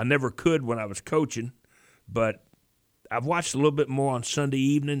 I never could when I was coaching, but I've watched a little bit more on Sunday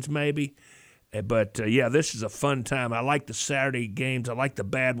evenings maybe. But, this is a fun time. I like the Saturday games. I like the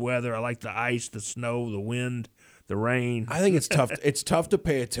bad weather. I like the ice, the snow, the wind, the rain. I think it's tough. It's tough to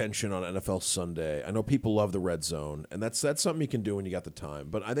pay attention on NFL Sunday. I know people love the red zone, and that's something you can do when you got the time.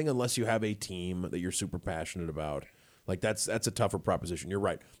 But I think unless you have a team that you're super passionate about, that's a tougher proposition. You're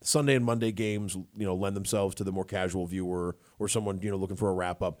right. The Sunday and Monday games, lend themselves to the more casual viewer or someone looking for a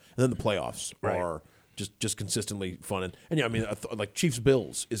wrap up, and then the playoffs are just consistently fun. And Chiefs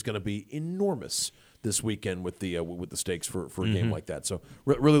Bills is going to be enormous this weekend with the stakes for a game like that. So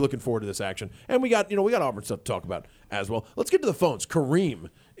really looking forward to this action. And we got Auburn stuff to talk about as well. Let's get to the phones. Kareem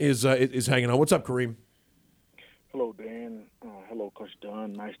is hanging on. What's up, Kareem? Hello, Dan. Hello, Coach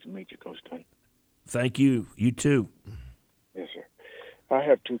Dunn. Nice to meet you, Coach Dunn. Thank you. You too. Yes, sir. I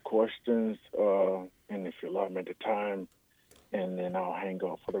have two questions, and if you allow me the time, and then I'll hang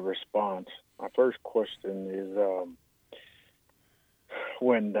up for the response. My first question is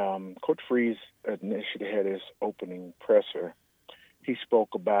when Coach Freeze initially had his opening presser, he spoke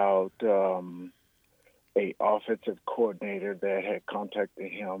about a offensive coordinator that had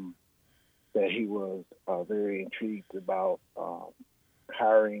contacted him that he was very intrigued about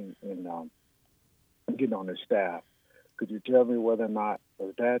hiring and getting on his staff. Could you tell me whether or not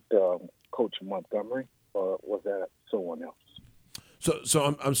was that Coach Montgomery or was that someone else?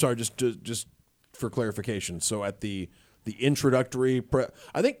 So I'm sorry, just for clarification. So at the introductory,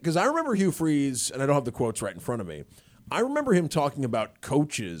 I think because I remember Hugh Freeze, and I don't have the quotes right in front of me. I remember him talking about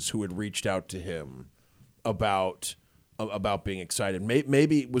coaches who had reached out to him about being excited.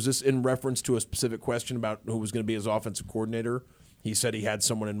 Maybe was this in reference to a specific question about who was going to be his offensive coordinator? He said he had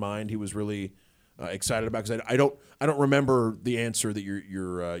someone in mind he was really excited about. Because I don't remember the answer that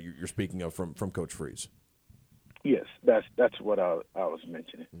you're speaking of from Coach Freeze. Yes, that's what I was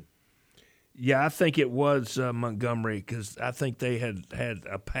mentioning. Yeah, I think it was Montgomery because I think they had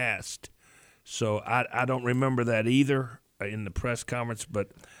a past. So I don't remember that either in the press conference, but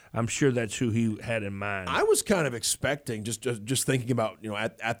I'm sure that's who he had in mind. I was kind of expecting, just thinking about,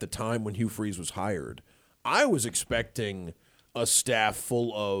 at the time when Hugh Freeze was hired, I was expecting a staff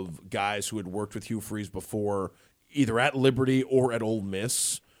full of guys who had worked with Hugh Freeze before, either at Liberty or at Ole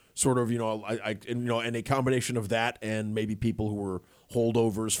Miss. Sort of, and a combination of that and maybe people who were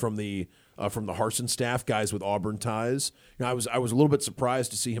holdovers from the Harsin staff, guys with Auburn ties. I was a little bit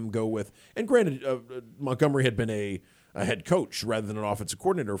surprised to see him go with. And granted, Montgomery had been a head coach rather than an offensive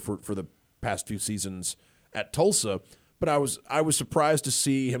coordinator for the past few seasons at Tulsa. But I was surprised to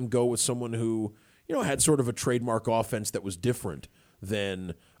see him go with someone who had sort of a trademark offense that was different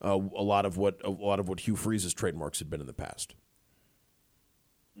than a lot of what Hugh Freeze's trademarks had been in the past.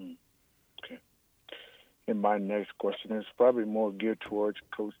 Okay. And my next question is probably more geared towards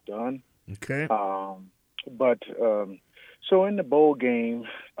Coach Dunn. Okay. So in the bowl game,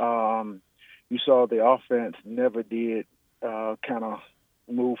 you saw the offense never did kind of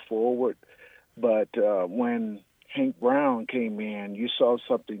move forward. But when Hank Brown came in, you saw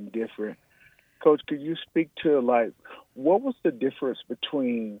something different. Coach, could you speak to, what was the difference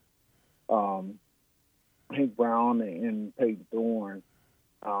between Hank Brown and Peyton Thorne?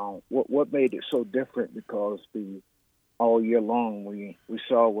 What made it so different? Because all year long we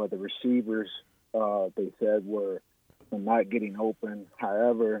saw where the receivers they said were not getting open.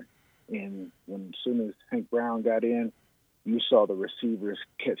 However, as soon as Hank Brown got in, you saw the receivers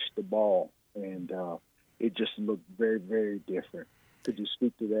catch the ball, and it just looked very, very different. Could you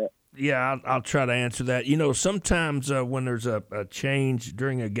speak to that? Yeah, I'll try to answer that. Sometimes when there's a change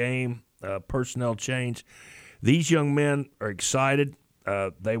during a game, personnel change, these young men are excited.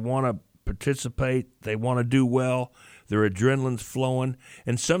 They want to participate. They want to do well. Their adrenaline's flowing.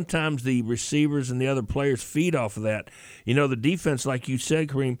 And sometimes the receivers and the other players feed off of that. The defense, like you said,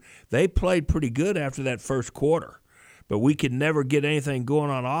 Kareem, they played pretty good after that first quarter. But we could never get anything going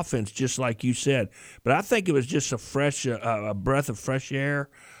on offense, just like you said. But I think it was just a breath of fresh air,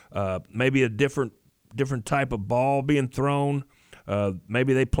 maybe a different type of ball being thrown.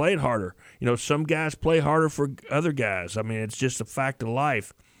 Maybe they played harder. Some guys play harder for other guys. I mean, it's just a fact of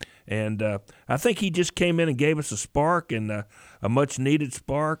life. And I think he just came in and gave us a spark, and a much-needed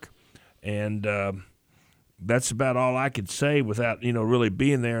spark. And that's about all I could say without, really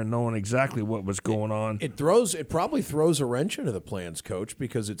being there and knowing exactly what was going on. It probably throws a wrench into the plans, Coach,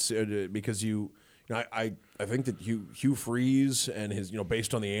 because I think that Hugh Freeze and his,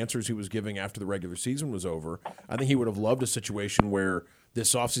 based on the answers he was giving after the regular season was over, I think he would have loved a situation where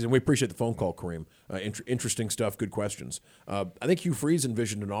this offseason, we appreciate the phone call, Kareem. Interesting stuff, good questions. I think Hugh Freeze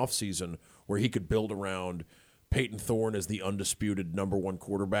envisioned an offseason where he could build around Peyton Thorne as the undisputed number one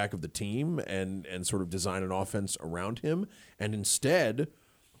quarterback of the team and sort of design an offense around him. And instead,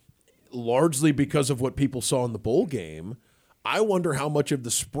 largely because of what people saw in the bowl game, I wonder how much of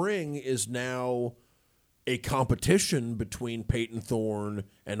the spring is now a competition between Peyton Thorne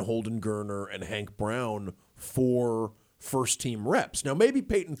and Holden Geriner and Hank Brown for first-team reps. Now, maybe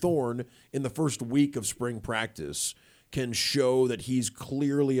Peyton Thorne in the first week of spring practice can show that he's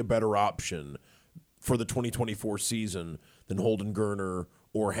clearly a better option for the 2024 season than Holden Geriner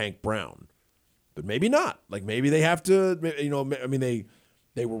or Hank Brown. But maybe not. Maybe they have to, they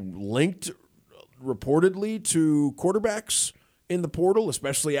were linked reportedly to quarterbacks in the portal,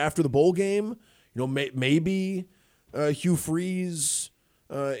 especially after the bowl game. Maybe Hugh Freeze,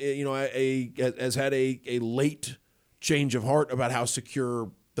 has had a late change of heart about how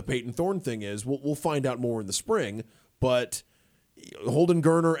secure the Peyton Thorne thing is. We'll find out more in the spring, but Holden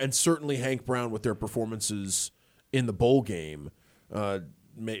Geriner and certainly Hank Brown with their performances in the bowl game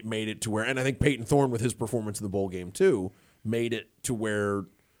made it to where, and I think Peyton Thorne with his performance in the bowl game too, made it to where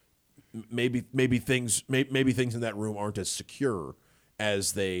maybe things in that room aren't as secure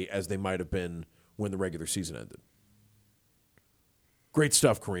as they might have been when the regular season ended. Great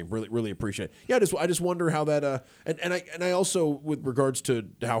stuff, Kareem. Really appreciate it. Yeah, I just wonder how that and I also, with regards to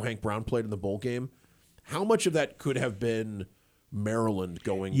how Hank Brown played in the bowl game, how much of that could have been Maryland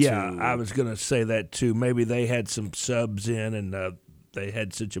going to. Yeah, I was going to say that too. Maybe they had some subs in and they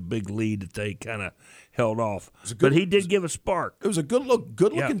had such a big lead that they kind of held off. But he did give a spark. It was a good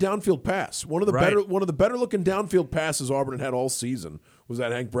looking downfield pass. One of the better looking downfield passes Auburn had all season was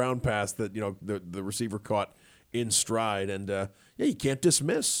that Hank Brown pass that the receiver caught in stride. And you can't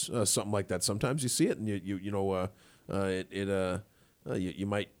dismiss something like that. Sometimes you see it, and you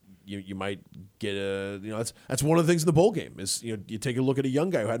might get that's one of the things in the bowl game is you take a look at a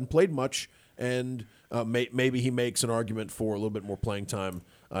young guy who hadn't played much, and maybe he makes an argument for a little bit more playing time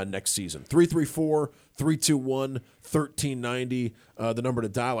next season. 334-321-1390, the number to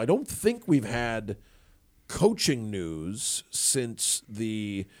dial. I don't think we've had coaching news since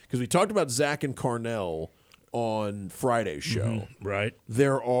because we talked about Zach and Carnell on Friday's show. Mm-hmm, right.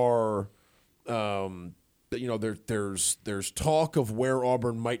 There are there's talk of where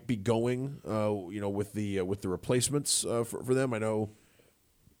Auburn might be going with the replacements for them. I know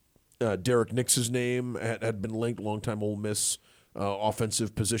Derek Nix's name had been linked, longtime Ole Miss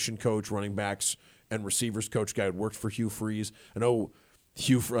offensive position coach, running backs and receivers coach, guy who worked for Hugh Freeze. I know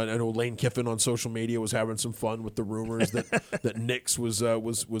Lane Kiffin on social media was having some fun with the rumors that Nix was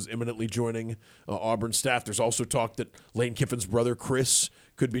imminently joining Auburn staff. There's also talk that Lane Kiffin's brother Chris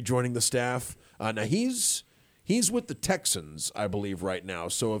could be joining the staff. Now he's with the Texans, I believe, right now.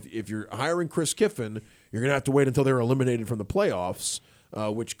 So if you're hiring Chris Kiffin, you're gonna have to wait until they're eliminated from the playoffs,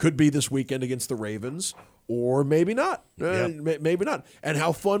 which could be this weekend against the Ravens. Or maybe not. Maybe not. And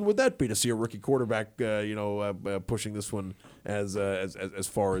how fun would that be to see a rookie quarterback, pushing this one as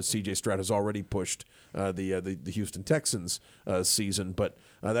far as C.J. Stroud has already pushed the Houston Texans season? But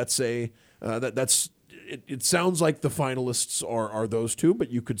it sounds like the finalists are those two,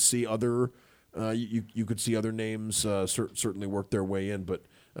 but you could see other you could see other names certainly work their way in. But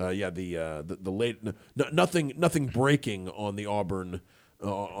the late nothing breaking on the Auburn.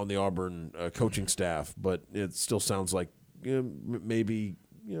 Coaching staff, but it still sounds like maybe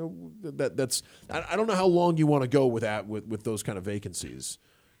that's I don't know how long you want to go with that with those kind of vacancies,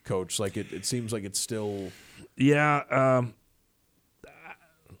 Coach. Like it seems like it's still I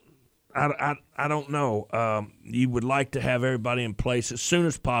don't know. You would like to have everybody in place as soon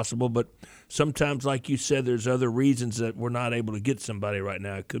as possible, but sometimes, like you said, there's other reasons that we're not able to get somebody right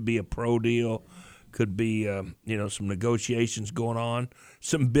now. It could be a pro deal. Could be, some negotiations going on,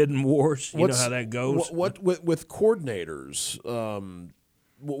 some bidding wars. You know how that goes. What with coordinators?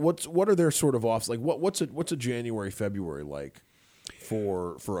 What are their sort of offs? Like what's a January, February like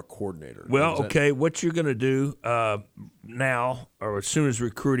for a coordinator? Well, what you're going to do now, or as soon as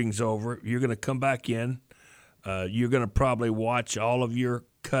recruiting's over, you're going to come back in. You're going to probably watch all of your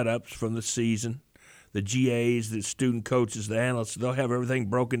cut-ups from the season. The GAs, the student coaches, the analysts, they'll have everything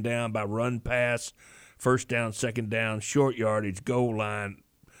broken down by run, pass, first down, second down, short yardage, goal line,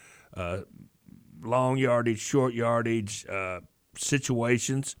 long yardage, short yardage,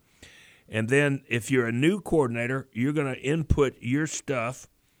 situations. And then if you're a new coordinator, you're going to input your stuff.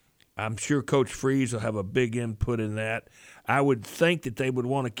 I'm sure Coach Freeze will have a big input in that. I would think that they would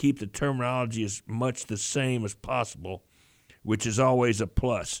want to keep the terminology as much the same as possible, which is always a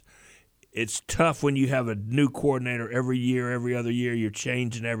plus. It's tough when you have a new coordinator every year, every other year. You're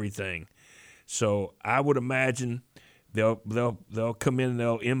changing everything. So I would imagine they'll come in and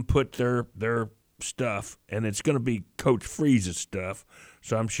they'll input their stuff, and it's going to be Coach Freeze's stuff.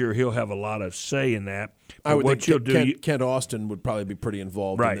 So I'm sure he'll have a lot of say in that. But I would think Kent Austin would probably be pretty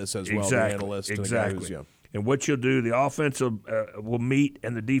involved in this as well, the analyst. Exactly. And what you'll do, the offense will meet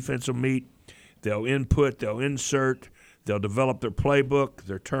and the defense will meet. They'll input, they'll insert. They'll develop their playbook,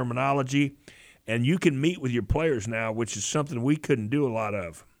 their terminology, and you can meet with your players now, which is something we couldn't do a lot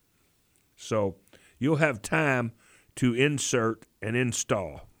of. So you'll have time to insert and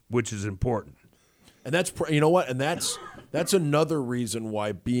install, which is important. And that's and that's another reason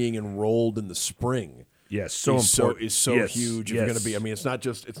why being enrolled in the spring Yes, so important. Is so huge. If you're going to be, I mean, it's not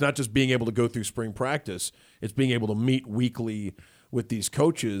just being able to go through spring practice. It's being able to meet weekly with these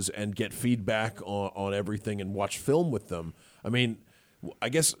coaches and get feedback on everything and watch film with them. I mean, I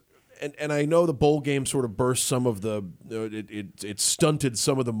guess, and I know the bowl game sort of burst some of the, it stunted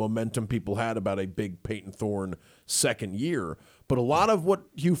some of the momentum people had about a big Peyton Thorne second year. But a lot of what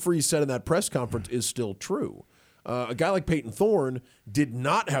Hugh Freeze said in that press conference is still true. A guy like Peyton Thorne did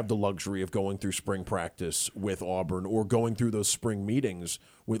not have the luxury of going through spring practice with Auburn or going through those spring meetings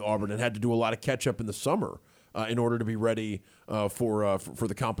with Auburn, and had to do a lot of catch up in the summer in order to be ready for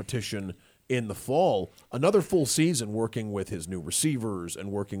the competition in the fall. Another full season working with his new receivers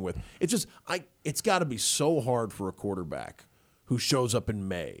and working with it's got to be so hard for a quarterback who shows up in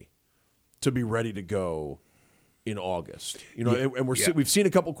May to be ready to go in August. You know, and we've seen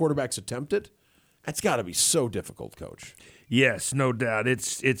a couple quarterbacks attempt it. That's got to be so difficult, Coach. Yes, no doubt.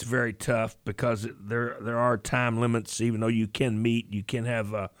 It's very tough because there are time limits. Even though you can meet, you can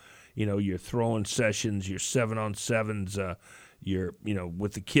have your throwing sessions, your 7-on-7s.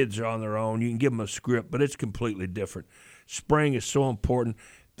 With the kids are on their own. You can give them a script, but it's completely different. Spring is so important.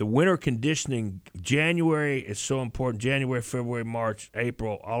 The winter conditioning, January is so important. January, February, March,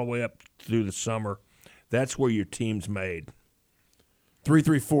 April, all the way up through the summer. That's where your team's made.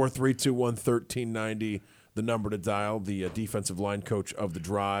 334-321-1390, the number to dial. The defensive line coach of the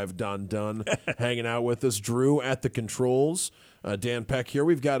Drive, Dunn, hanging out with us. Drew at the controls. Dan Peck here.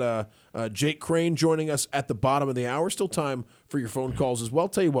 We've got Jake Crain joining us at the bottom of the hour. Still time for your phone calls as well.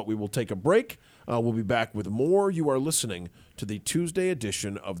 Tell you what, we will take a break. We'll be back with more. You are listening to the Tuesday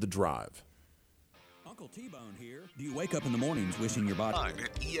edition of The Drive. Uncle T-Bone here. Do you wake up in the mornings wishing your body... Live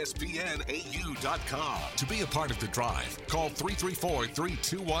at ESPNAU.com. To be a part of The Drive, call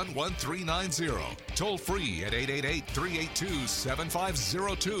 334-321-1390. Toll free at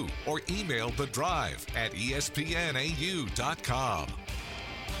 888-382-7502 or email The Drive at ESPNAU.com.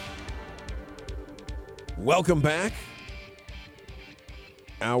 Welcome back.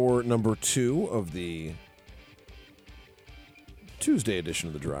 Hour number 2 of the Tuesday edition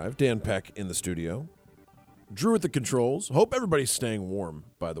of The Drive. Dan Peck in the studio. Drew at the controls. Hope everybody's staying warm,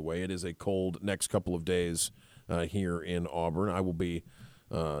 by the way. It is a cold next couple of days here in Auburn. I will be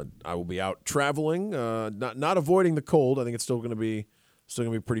out traveling, not avoiding the cold. I think it's still going to be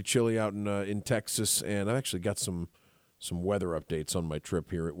pretty chilly out in Texas, and I've actually got some weather updates on my trip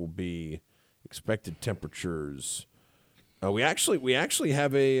here. It will be expected temperatures. We actually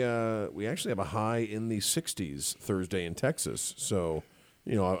have a high in the 60s Thursday in Texas. So,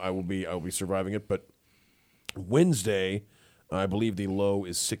 I will be surviving it, but Wednesday, I believe the low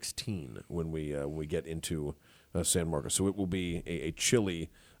is 16 when we get into San Marcos. So it will be a chilly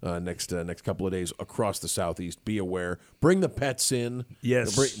next couple of days across the Southeast. Be aware. Bring the pets in.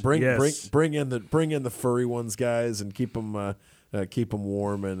 Yes. Bring in the furry ones, guys, and keep them warm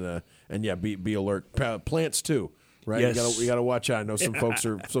and be alert. Plants too. Right, yes. We got to watch out. I know some folks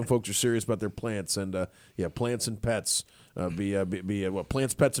are serious about their plants, and plants and pets.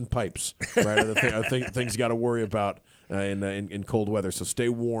 Plants, pets, and pipes. Right, are things you got to worry about in cold weather. So stay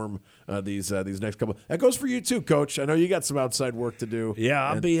warm these next couple. That goes for you too, Coach. I know you got some outside work to do. Yeah,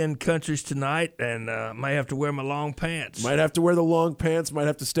 I'll be in countries tonight, and might have to wear my long pants. Might have to wear the long pants. Might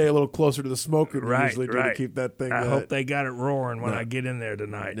have to stay a little closer to the smoker than we usually do to keep that thing. I hope they got it roaring when I get in there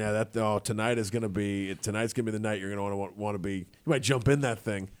tonight. Yeah, tonight's gonna be the night you're gonna want to be. You might jump in that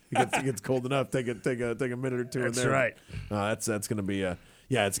thing. It gets cold enough. Take a minute or two in there. That's right. That's going to be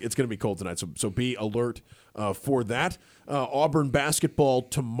it's going to be cold tonight. So be alert for that. Auburn basketball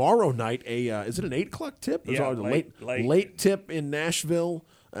tomorrow night. Is it an 8:00 tip? Yeah, late tip in Nashville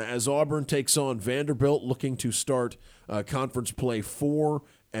as Auburn takes on Vanderbilt, looking to start conference play 4-0.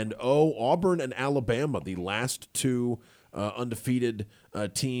 Auburn and Alabama, the last two undefeated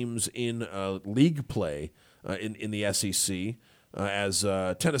teams in league play in the SEC. As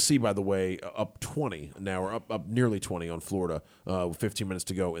Tennessee, by the way, up 20 now, or up nearly 20 on Florida, with 15 minutes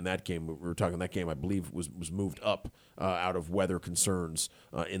to go in that game. We were talking that game, I believe, was moved up out of weather concerns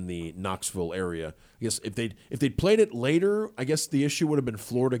in the Knoxville area. I guess if they'd played it later, I guess the issue would have been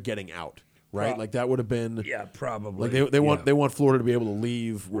Florida getting out, right? Like that would have been probably. Like they want Florida to be able to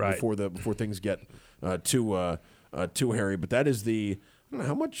leave before things get too hairy. But that is I don't know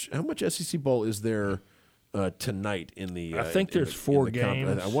how much SEC ball is there. Tonight in the I think there's 4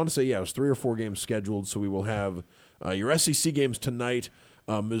 games. I want to say it was 3 or 4 games scheduled. So we will have your SEC games tonight.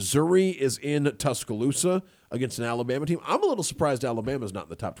 Missouri is in Tuscaloosa against an Alabama team. I'm a little surprised Alabama's not in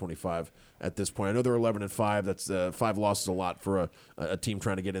the top 25 at this point. I know they're 11-5. That's 5 losses a lot for a team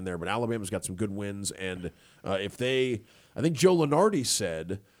trying to get in there. But Alabama's got some good wins, and I think Joe Lunardi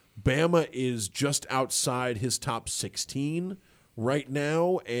said Bama is just outside his top 16 right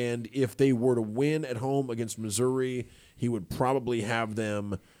now, and if they were to win at home against Missouri, he would probably have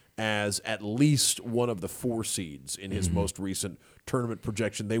them as at least one of the 4 seeds in his most recent tournament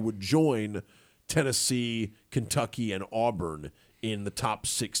projection. They would join Tennessee, Kentucky, and Auburn in the top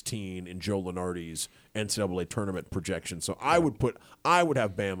 16 in Joe Lunardi's NCAA tournament projection. So I would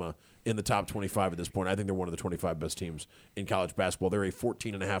have Bama in the top 25 at this point. I think they're one of the 25 best teams in college basketball. They're a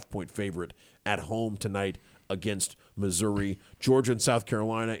 14.5-point favorite at home tonight against Missouri. Georgia and South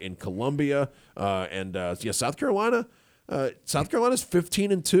Carolina in Columbia. South Carolina. South Carolina's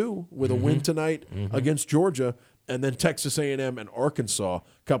 15-2 with a win tonight against Georgia. And then Texas A&M and Arkansas, a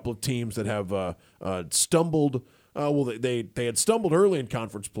couple of teams that have stumbled. They had stumbled early in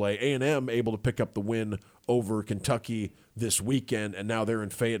conference play. A&M able to pick up the win over Kentucky this weekend, and now they're in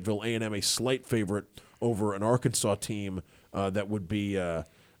Fayetteville. A&M a slight favorite over an Arkansas team that would be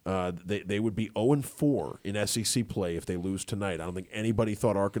they would be 0-4 in SEC play if they lose tonight. I don't think anybody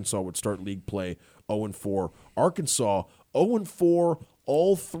thought Arkansas would start league play 0-4. Arkansas 0-4,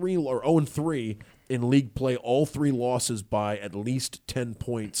 all 3 or 0-3 in league play, all 3 losses by at least 10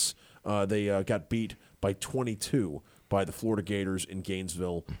 points. They got beat by 22 by the Florida Gators in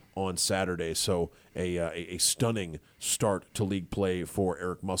Gainesville on Saturday. So a stunning start to league play for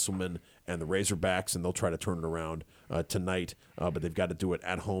Eric Musselman and the Razorbacks, and they'll try to turn it around tonight. But they've got to do it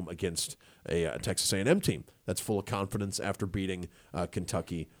at home against a Texas A&M team that's full of confidence after beating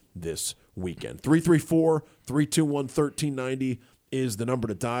Kentucky this weekend. 334-321-1390 is the number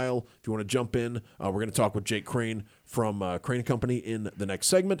to dial. If you want to jump in, we're going to talk with Jake Crain from Crain Company in the next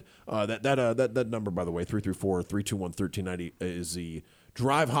segment. That number, by the way, 334-321-1390, is the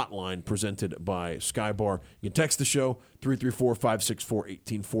Drive Hotline presented by Skybar. You can text the show,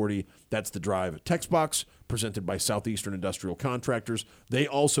 334-564-1840. That's the Drive text box presented by Southeastern Industrial Contractors. They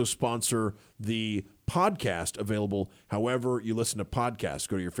also sponsor the podcast available however you listen to podcasts.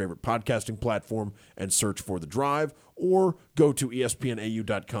 Go to your favorite podcasting platform and search for The Drive, or go to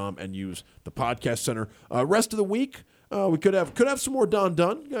espnau.com and use the podcast center. Rest of the week, we could have some more Dunn.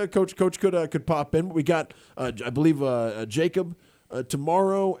 Coach could pop in. We got I believe Jacob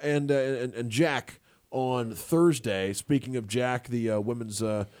tomorrow and Jack on Thursday. Speaking of Jack, the women's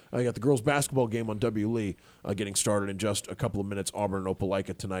I got the girls basketball game on W. Lee getting started in just a couple of minutes. Auburn and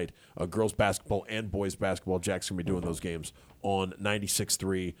Opelika tonight. Girls basketball and boys basketball. Jack's going to be doing those games on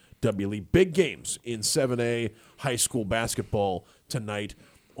 96.3 W. Lee. Big games in 7A high school basketball tonight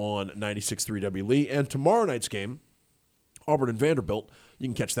on 96.3 W. Lee. And tomorrow night's game, Auburn and Vanderbilt, you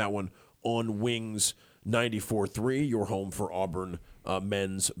can catch that one on Wings 94.3, your home for Auburn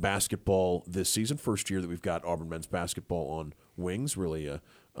men's basketball this season. First year that we've got Auburn men's basketball on Wings. Really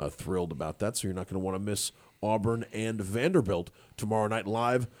thrilled about that. So you're not going to want to miss Auburn and Vanderbilt tomorrow night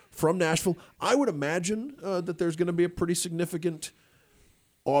live from Nashville. I would imagine that there's going to be a pretty significant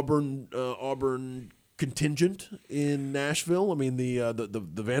Auburn contingent in Nashville. I mean, the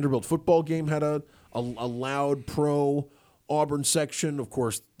Vanderbilt football game had a loud pro Auburn section. Of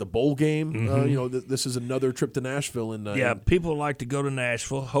course, the bowl game. This is another trip to Nashville. People like to go to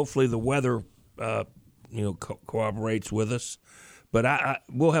Nashville. Hopefully, the weather, cooperates with us. But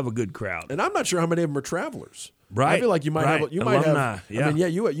we'll have a good crowd. And I'm not sure how many of them are travelers. Right. I feel like you might have. You Alumni, might have. Yeah. I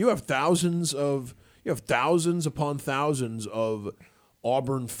mean, you have thousands upon thousands of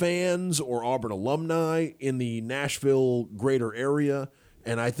Auburn fans or Auburn alumni in the Nashville greater area.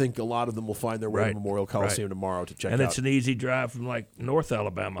 And I think a lot of them will find their way to Memorial Coliseum tomorrow to check out. And it's an easy drive from like North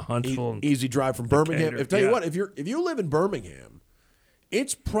Alabama, Huntsville. Easy drive from Birmingham. Decatur. If you live in Birmingham,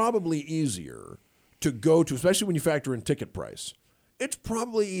 it's probably easier to go to, especially when you factor in ticket price. It's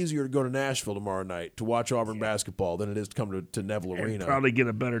probably easier to go to Nashville tomorrow night to watch Auburn basketball than it is to come to Neville Arena. Probably get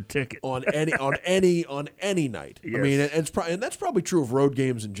a better ticket on any night. Yes. I mean, and that's probably true of road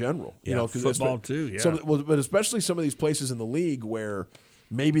games in general. Cause football too. Yeah, but especially some of these places in the league where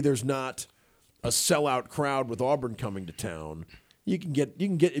maybe there's not a sellout crowd with Auburn coming to town. If you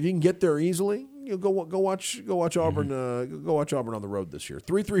can get there easily, go watch Auburn. Go watch Auburn on the road this year.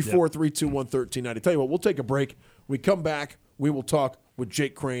 334-321-1390. Tell you what, we'll take a break. We come back. We will talk with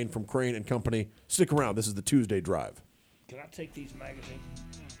Jake Crain from Crain and Company. Stick around. This is the Tuesday Drive. Can I take these magazines?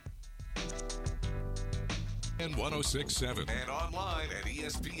 And 106.7 and online at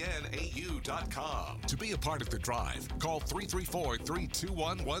espnau.com. To be a part of the drive, call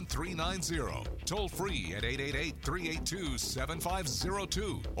 334-321-1390. Toll free at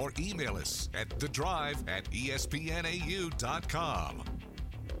 888-382-7502 or email us at thedrive@espnau.com.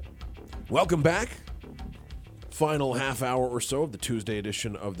 Welcome back. Final half hour or so of the Tuesday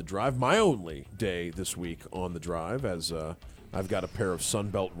edition of The Drive. My only day this week on The Drive as I've got a pair of Sun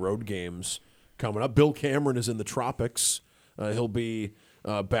Belt road games coming up. Bill Cameron is in the tropics. He'll be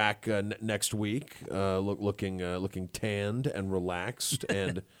back next week, looking tanned and relaxed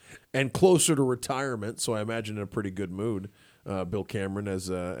and closer to retirement. So I imagine in a pretty good mood. Bill Cameron,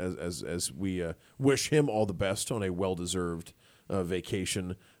 as we wish him all the best on a well-deserved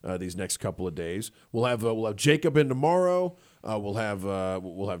vacation these next couple of days. We'll have Jacob in tomorrow. We'll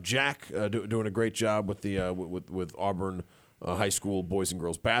have Jack doing a great job with the with Auburn High School boys and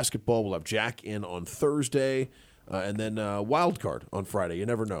girls basketball. We'll have Jack in on Thursday, and then Wild Card on Friday. You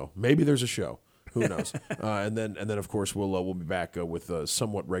never know. Maybe there's a show. Who knows? and then of course we'll be back with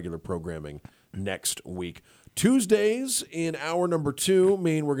somewhat regular programming next week. Tuesdays in hour number 2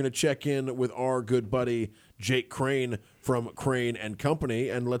 mean we're going to check in with our good buddy Jake Crain from Crain and Company.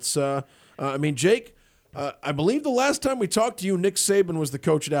 And let's, Jake, I believe the last time we talked to you, Nick Saban was the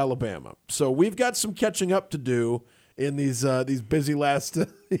coach at Alabama. So we've got some catching up to do in these busy last,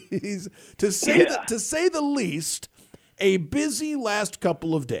 to say the least, a busy last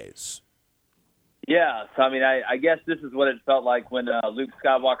couple of days. Yeah, so I guess this is what it felt like when Luke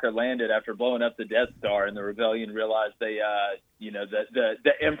Skywalker landed after blowing up the Death Star, and the rebellion realized they,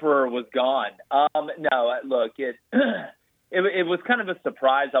 the Emperor was gone. No, look, it was kind of a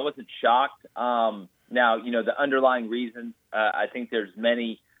surprise. I wasn't shocked. Now, the underlying reasons, I think there's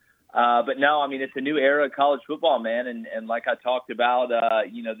many, but no, it's a new era of college football, man, and like I talked about,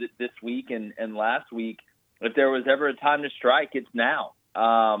 this week and last week, if there was ever a time to strike, it's now.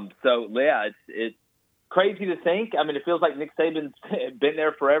 So yeah, it's crazy to think. It feels like Nick Saban's been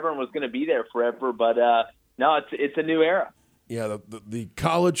there forever and was going to be there forever, but no, it's a new era. Yeah, the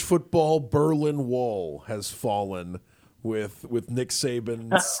college football Berlin Wall has fallen with Nick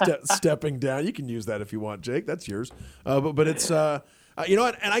Saban stepping down. You can use that if you want, Jake. That's yours. But it's you know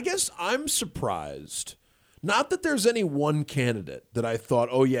what? And I guess I'm surprised. Not that there's any one candidate that I thought,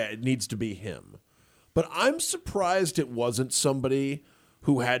 oh yeah, it needs to be him. But I'm surprised it wasn't somebody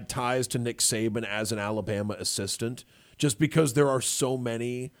who had ties to Nick Saban as an Alabama assistant, just because there are so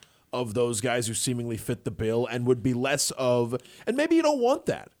many of those guys who seemingly fit the bill and would be less of, and maybe you don't want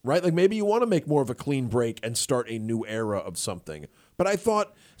that, right? Like maybe you want to make more of a clean break and start a new era of something. But I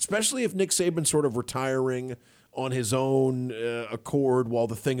thought, especially if Nick Saban's sort of retiring on his own accord while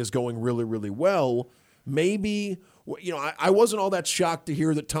the thing is going really, really well, maybe, I wasn't all that shocked to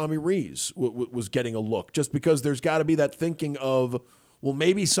hear that Tommy Rees was getting a look, just because there's got to be that thinking of, well,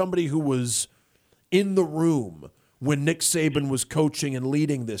 maybe somebody who was in the room when Nick Saban was coaching and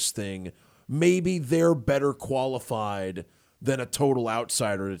leading this thing, maybe they're better qualified than a total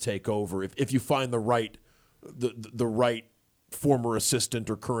outsider to take over if you find the right former assistant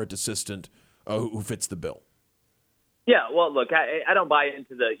or current assistant who fits the bill. Yeah, well, look, I don't buy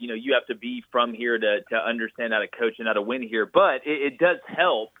into the, you have to be from here to understand how to coach and how to win here, but it does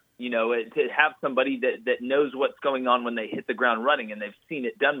help, to have somebody that knows what's going on when they hit the ground running and they've seen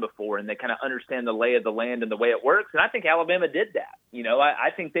it done before and they kind of understand the lay of the land and the way it works. And I think Alabama did that.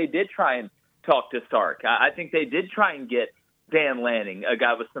 I think they did try and talk to Sark. I think they did try and get Dan Lanning, a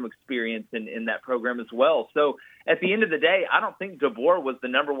guy with some experience in that program as well. So at the end of the day, I don't think DeBoer was the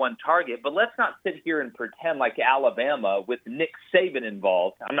number one target, but let's not sit here and pretend like Alabama with Nick Saban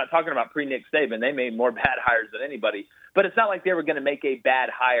involved. I'm not talking about pre-Nick Saban. They made more bad hires than anybody, but it's not like they were going to make a bad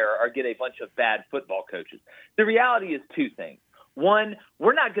hire or get a bunch of bad football coaches. The reality is two things. One,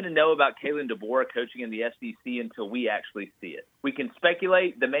 we're not going to know about Kalen DeBoer coaching in the SEC until we actually see it. We can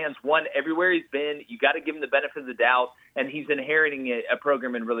speculate. The man's won everywhere he's been. You got to give him the benefit of the doubt, and he's inheriting a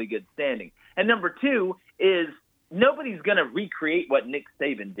program in really good standing. And number two is nobody's going to recreate what Nick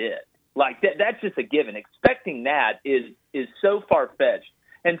Saban did. Like that's just a given. Expecting that is so far-fetched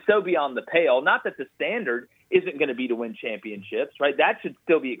and so beyond the pale. Not that the standard isn't going to be to win championships, right? That should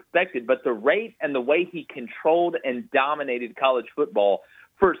still be expected. But the rate and the way he controlled and dominated college football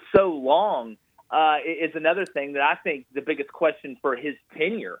for so long is another thing that I think the biggest question for his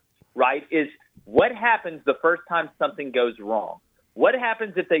tenure, right, is what happens the first time something goes wrong? What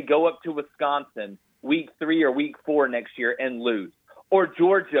happens if they go up to Wisconsin week 3 or week 4 next year and lose? Or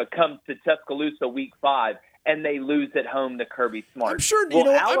Georgia comes to Tuscaloosa week 5 and they lose at home to Kirby Smart. I'm sure,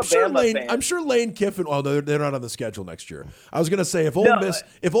 I'm sure Lane Kiffin. Well, they're not on the schedule next year. I was going to say if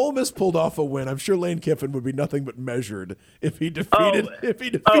Ole Miss pulled off a win, I'm sure Lane Kiffin would be nothing but measured if he defeated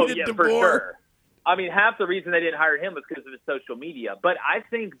DeBoer. For sure. Half the reason they didn't hire him was because of his social media. But I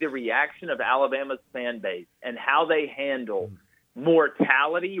think the reaction of Alabama's fan base and how they handle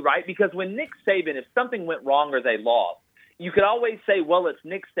mortality, right? Because when Nick Saban, if something went wrong or they lost, you could always say, well, it's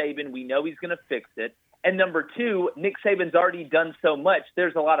Nick Saban. We know he's going to fix it. And number two, Nick Saban's already done so much.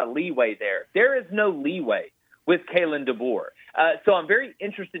 There's a lot of leeway there. There is no leeway with Kalen DeBoer. So I'm very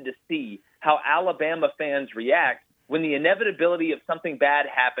interested to see how Alabama fans react when the inevitability of something bad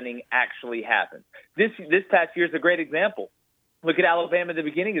happening actually happens. This past year is a great example. Look at Alabama at the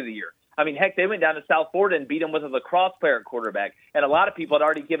beginning of the year. I mean, heck, they went down to South Florida and beat them with a lacrosse player at quarterback, and a lot of people had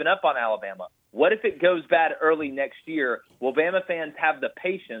already given up on Alabama. What if it goes bad early next year? Will Bama fans have the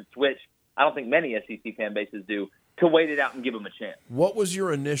patience, which I don't think many SEC fan bases do, to wait it out and give them a chance? What was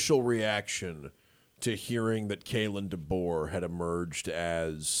your initial reaction to hearing that Kalen DeBoer had emerged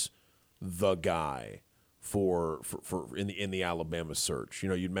as the guy for in the Alabama search? You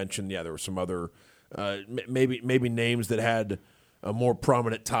know, you'd mentioned, there were some other maybe names that had more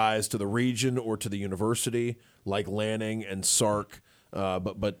prominent ties to the region or to the university, like Lanning and Sark.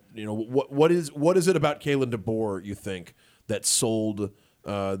 But you know, what is it about Kalen DeBoer, you think, that sold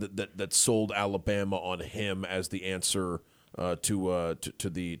that sold Alabama on him as the answer to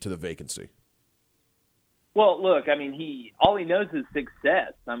the vacancy? Well, look, I mean, all he knows is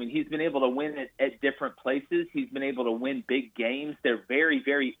success. I mean, he's been able to win at different places. He's been able to win big games. They're very,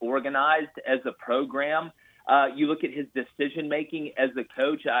 very organized as a program. You look at his decision-making as a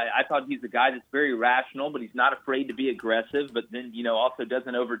coach, I thought he's a guy that's very rational, but he's not afraid to be aggressive, but then, also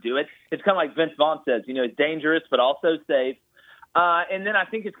doesn't overdo it. It's kind of like Vince Vaughn says, it's dangerous, but also safe. And then I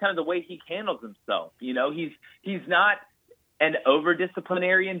think it's kind of the way he handles himself. He's not an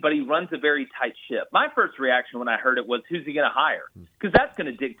over-disciplinarian, but he runs a very tight ship. My first reaction when I heard it was, who's he going to hire? Because that's going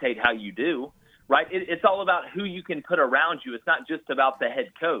to dictate how you do. Right? It's all about who you can put around you. It's not just about the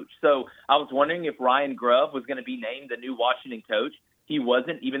head coach. So I was wondering if Ryan Grubb was going to be named the new Washington coach. He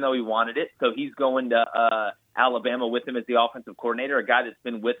wasn't, even though he wanted it. So he's going to Alabama with him as the offensive coordinator, a guy that's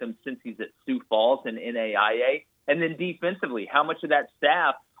been with him since he's at Sioux Falls and NAIA. And then defensively, how much of that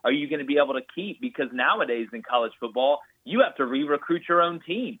staff are you going to be able to keep? Because nowadays in college football, you have to re-recruit your own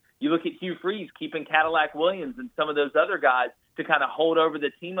team. You look at Hugh Freeze keeping Cadillac Williams and some of those other guys to kind of hold over the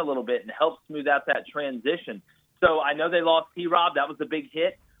team a little bit and help smooth out that transition. So I know they lost T-Rob. That was a big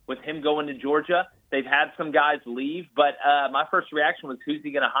hit with him going to Georgia. They've had some guys leave, but my first reaction was, who's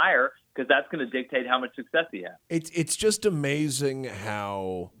he going to hire? Because that's going to dictate how much success he has. It's just amazing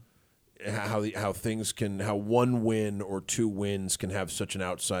how things can, how one win or two wins can have such an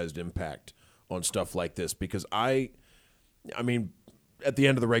outsized impact on stuff like this. Because I mean, at the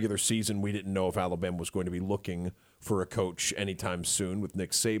end of the regular season, we didn't know if Alabama was going to be looking for a coach anytime soon with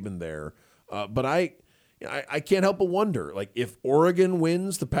Nick Saban there. But I can't help but wonder, like, if Oregon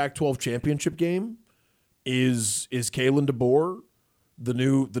wins the Pac-12 championship game, is Kalen DeBoer the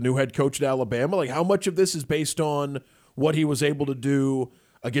new head coach at Alabama? Like, how much of this is based on what he was able to do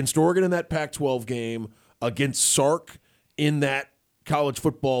against Oregon in that Pac-12 game, against Sark in that college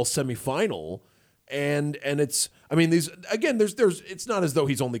football semifinal? And it's, I mean, these, again, there's it's not as though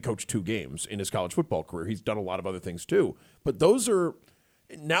he's only coached 2 games in his college football career. He's done a lot of other things too. But those are,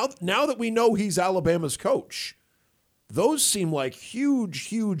 now that we know he's Alabama's coach, those seem like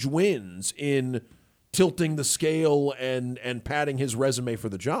huge wins in tilting the scale and padding his resume for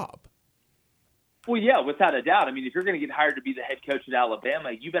the job. Well, yeah, without a doubt. I mean, if you're going to get hired to be the head coach at Alabama,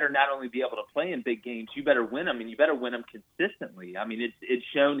 you better not only be able to play in big games, you better win them, and you better win them consistently. I mean, it's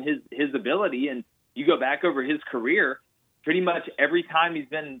shown his ability, and you go back over his career, pretty much every time he's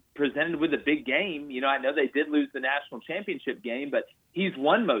been presented with a big game, I know they did lose the national championship game, but he's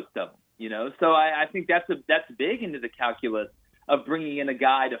won most of them, So I think that's big into the calculus of bringing in a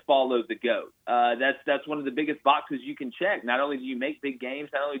guy to follow the GOAT. That's one of the biggest boxes you can check. Not only do you make big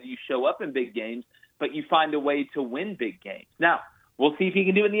games, not only do you show up in big games, but you find a way to win big games. Now, we'll see if he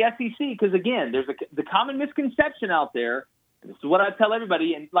can do it in the SEC, because, again, there's the common misconception out there. This is what I tell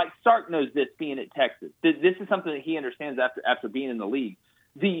everybody, and like Sark knows this being at Texas. This is something that he understands after being in the league.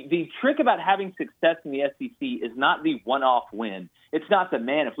 The trick about having success in the SEC is not the one-off win. It's not the,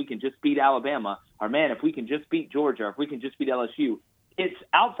 man, if we can just beat Alabama, or, man, if we can just beat Georgia, or if we can just beat LSU. It's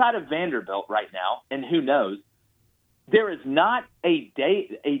outside of Vanderbilt right now, and who knows. There is not a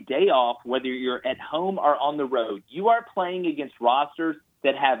day off, whether you're at home or on the road. You are playing against rosters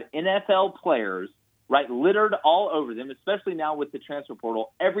that have NFL players, right, littered all over them, especially now with the transfer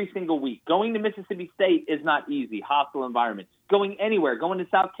portal, every single week. Going to Mississippi State is not easy, hostile environment. Going anywhere, going to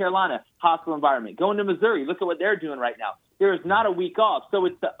South Carolina, hostile environment. Going to Missouri, look at what they're doing right now. There is not a week off. So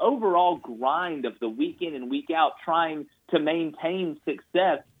it's the overall grind of the week in and week out trying to maintain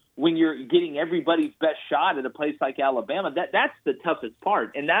success when you're getting everybody's best shot at a place like Alabama. That's the toughest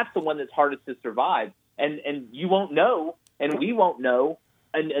part, and that's the one that's hardest to survive. And you won't know, and we won't know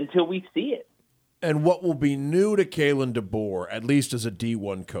until we see it. And what will be new to Kalen DeBoer, at least as a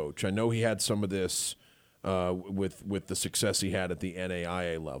D1 coach? I know he had some of this with the success he had at the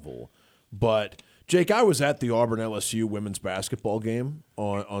NAIA level, but Jake, I was at the Auburn-LSU women's basketball game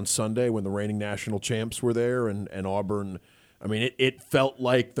on Sunday when the reigning national champs were there, and Auburn, I mean, it felt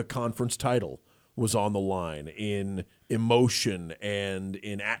like the conference title was on the line in emotion and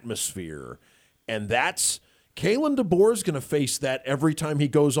in atmosphere. And that's Kalen DeBoer is going to face that every time he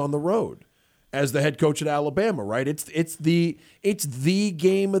goes on the road as the head coach at Alabama, right? It's the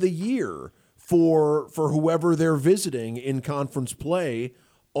game of the year for whoever they're visiting in conference play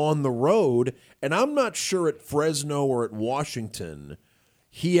on the road. And I'm not sure at Fresno or at Washington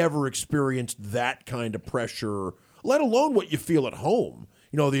he ever experienced that kind of pressure, let alone what you feel at home.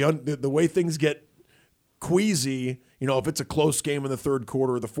 You know, the way things get queasy, you know, if it's a close game in the third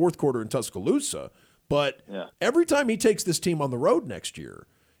quarter or the fourth quarter in Tuscaloosa. But every time he takes this team on the road next year,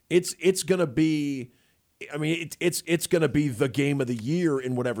 it's going to be, I mean, it's going to be the game of the year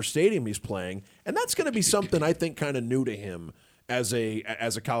in whatever stadium he's playing. And that's going to be something I think kind of new to him as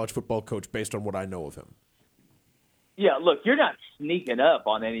a college football coach based on what I know of him. Yeah, look, you're not sneaking up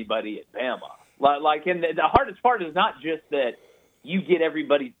on anybody at Bama. Like, and the hardest part is not just that you get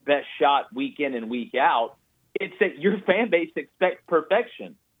everybody's best shot week in and week out. It's that your fan base expects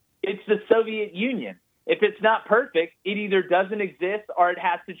perfection. It's the Soviet Union. If it's not perfect, it either doesn't exist or it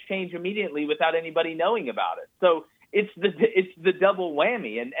has to change immediately without anybody knowing about it. So it's the double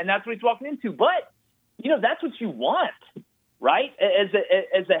whammy, and that's what he's walking into. But, you know, that's what you want, right,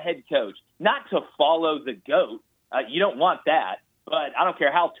 as a head coach, not to follow the GOAT. You don't want that, but I don't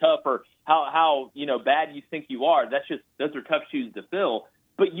care how tough or how bad you think you are. Those are tough shoes to fill.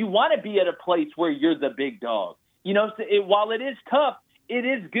 But you want to be at a place where you're the big dog. You know, so while it is tough, it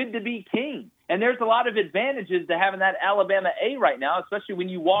is good to be king. And there's a lot of advantages to having that Alabama A right now, especially when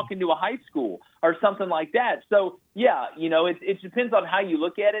you walk into a high school or something like that. So, yeah, you know, it depends on how you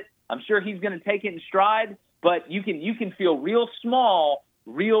look at it. I'm sure he's going to take it in stride, but you can feel real small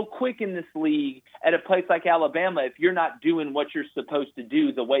real quick in this league at a place like Alabama if you're not doing what you're supposed to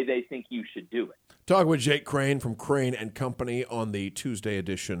do the way they think you should do it. Talking with Jake Crain from Crain and Company on the Tuesday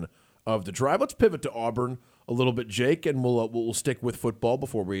edition of The Drive. Let's pivot to Auburn a little bit, Jake, and we'll stick with football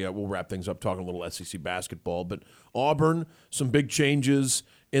before we'll wrap things up talking a little SEC basketball. But Auburn, some big changes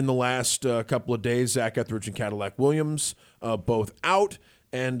in the last couple of days. Zach Etheridge and Cadillac Williams both out,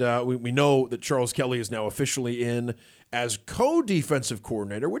 and we know that Charles Kelly is now officially in as co-defensive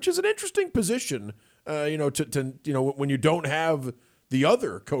coordinator, which is an interesting position, when you don't have the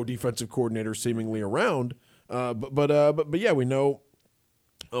other co-defensive coordinator seemingly around. But yeah, we know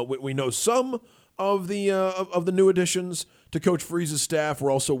some of the new additions to Coach Freeze's staff.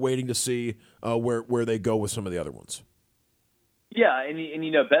 We're also waiting to see where they go with some of the other ones. Yeah, and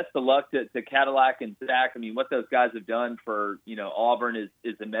best of luck to Cadillac and Zach. I mean, what those guys have done for Auburn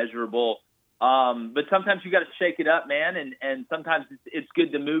is immeasurable. But sometimes you got to shake it up, man, and sometimes it's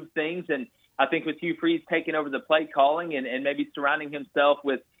good to move things. And I think with Hugh Freeze taking over the play calling and maybe surrounding himself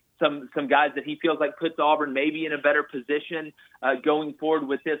with some guys that he feels like puts Auburn maybe in a better position going forward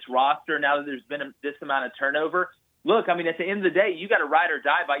with this roster now that there's been this amount of turnover. Look, I mean, at the end of the day, you got to ride or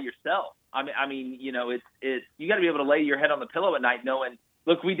die by yourself. I mean, it's you got to be able to lay your head on the pillow at night knowing,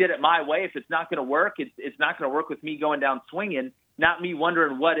 look, we did it my way. If it's not going to work, it's not going to work with me going down swinging. Not me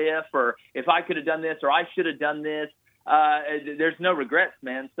wondering what if or if I could have done this or I should have done this. There's no regrets,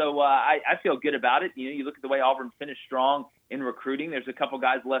 man. So I feel good about it. You look at the way Auburn finished strong in recruiting. There's a couple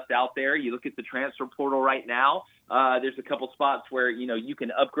guys left out there. You look at the transfer portal right now. There's a couple spots where, you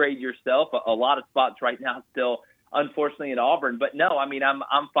can upgrade yourself. A lot of spots right now still, unfortunately, in Auburn. But no, I mean,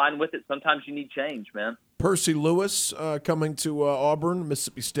 I'm fine with it. Sometimes you need change, man. Percy Lewis coming to Auburn,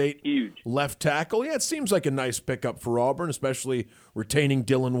 Mississippi State. Huge. Left tackle. Yeah, it seems like a nice pickup for Auburn, especially retaining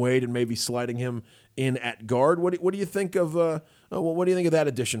Dylan Wade and maybe sliding him in at guard. What do you think of that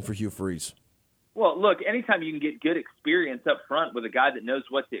addition for Hugh Freeze? Well, look, anytime you can get good experience up front with a guy that knows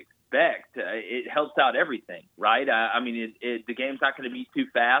what to expect, it helps out everything, right? I mean, the game's not going to be too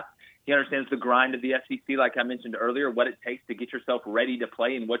fast. He understands the grind of the SEC, like I mentioned earlier, what it takes to get yourself ready to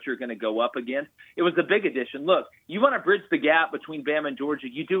play and what you're going to go up against. It was a big addition. Look, you want to bridge the gap between Bama and Georgia,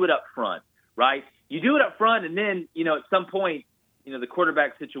 you do it up front, right? You do it up front, and then, at some point, the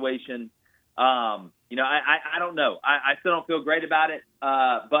quarterback situation, I don't know. I still don't feel great about it,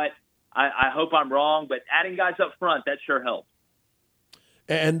 but I hope I'm wrong. But adding guys up front, that sure helps.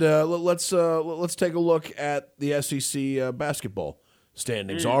 And let's take a look at the SEC basketball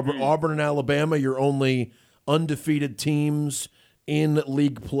standings. Mm-hmm. Auburn and Alabama, your only undefeated teams in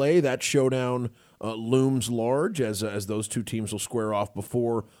league play. That showdown looms large as those two teams will square off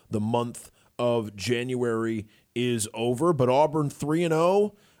before the month of January is over. But Auburn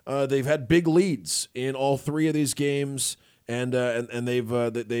 3-0. They've had big leads in all three of these games, and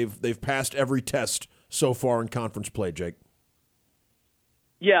they've passed every test so far in conference play, Jake.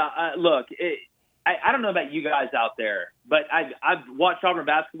 Yeah, look, I don't know about you guys out there, but I've watched Auburn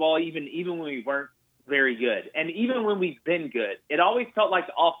basketball even when we weren't very good. And even when we've been good, it always felt like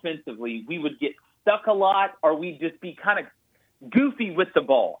offensively we would get stuck a lot, or we'd just be kind of goofy with the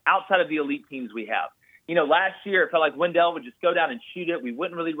ball outside of the elite teams we have. Last year it felt like Wendell would just go down and shoot it. We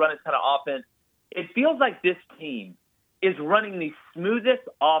wouldn't really run a ton of offense. It feels like this team is running the smoothest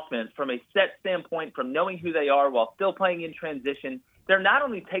offense from a set standpoint, from knowing who they are while still playing in transition. They're not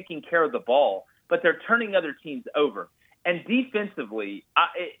only taking care of the ball, but they're turning other teams over. And defensively,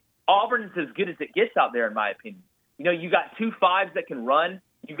 Auburn is as good as it gets out there, in my opinion. You got 2 5s that can run.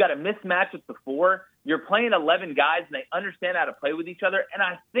 You've got a mismatch with the 4. You're playing 11 guys, and they understand how to play with each other. And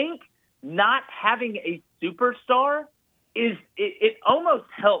I think not having a superstar it almost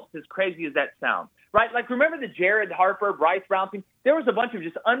helps, as crazy as that sounds. Right? Like, remember the Jared Harper, Bryce Brown team? There was a bunch of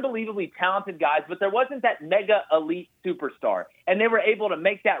just unbelievably talented guys, but there wasn't that mega elite superstar. And they were able to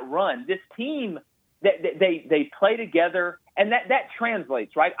make that run. This team, they play together, and that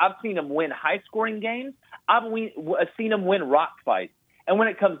translates, right? I've seen them win high-scoring games. I've seen them win rock fights. And when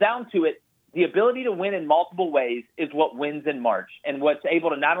it comes down to it, the ability to win in multiple ways is what wins in March and what's able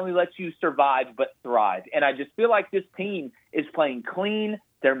to not only let you survive but thrive. And I just feel like this team is playing clean.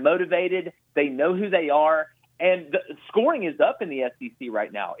 They're motivated. They know who they are. And the scoring is up in the SEC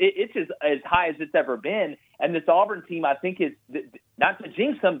right now. It's as high as it's ever been. And this Auburn team, I think, is, not to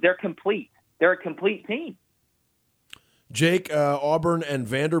jinx them, they're complete. They're a complete team. Jake, Auburn and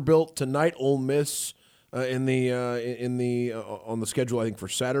Vanderbilt tonight. Ole Miss on the schedule, I think, for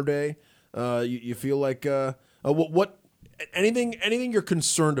Saturday. You feel like what anything you're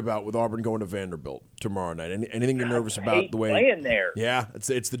concerned about with Auburn going to Vanderbilt tomorrow night? Anything you're nervous about the way playing there? Yeah,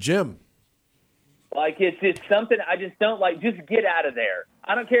 it's the gym. Like, it's something I just don't like. Just get out of there.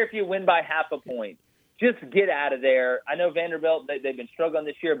 I don't care if you win by half a point. Just get out of there. I know Vanderbilt, they've been struggling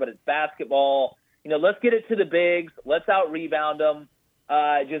this year, but it's basketball. Let's get it to the bigs. Let's out-rebound them.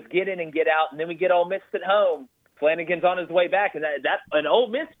 Just get in and get out, and then we get Ole Miss at home. Flanagan's on his way back, and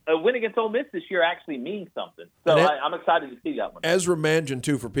a win against Ole Miss this year actually means something. So I'm excited to see that one. Ezra Manjon,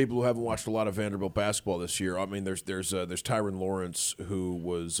 too, for people who haven't watched a lot of Vanderbilt basketball this year. I mean, there's Tyron Lawrence, who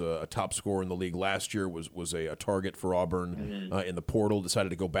was a top scorer in the league last year, was a target for Auburn in the portal, decided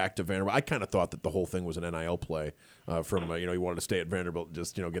to go back to Vanderbilt. I kind of thought that the whole thing was an NIL play from he wanted to stay at Vanderbilt and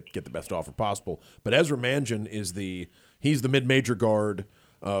just get the best offer possible. But Ezra Manjon he's the mid-major guard.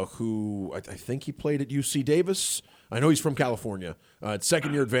 Who I think he played at UC Davis. I know he's from California.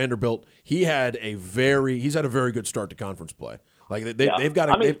 Second year at Vanderbilt, he's had a very good start to conference play. Like they've got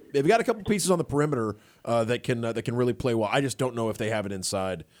a couple pieces on the perimeter that can really play well. I just don't know if they have it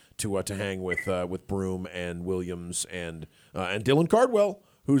inside to hang with Broom and Williams and Dylan Cardwell,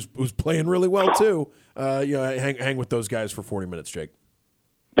 who's playing really well too. Hang with those guys for 40 minutes, Jake.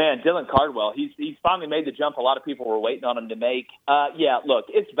 Man, Dylan Cardwell, he's finally made the jump a lot of people were waiting on him to make. Look,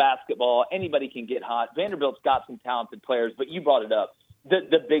 it's basketball. Anybody can get hot. Vanderbilt's got some talented players, but you brought it up.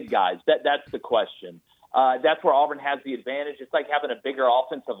 The big guys, that's the question. That's where Auburn has the advantage. It's like having a bigger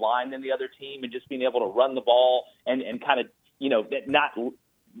offensive line than the other team and just being able to run the ball and kind of, not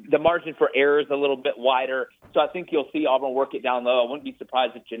the margin for error is a little bit wider. So I think you'll see Auburn work it down low. I wouldn't be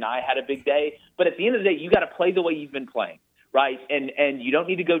surprised if Janai had a big day. But at the end of the day, you got to play the way you've been playing. Right, and you don't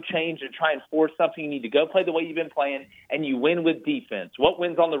need to go change and try and force something. You need to go play the way you've been playing, and you win with defense. What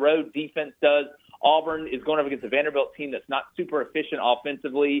wins on the road, defense does. Auburn is going up against a Vanderbilt team that's not super efficient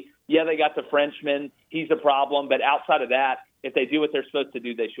offensively. Yeah, they got the Frenchman. He's a problem. But outside of that, if they do what they're supposed to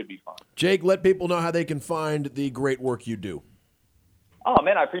do, they should be fine. Jake, let people know how they can find the great work you do. Oh,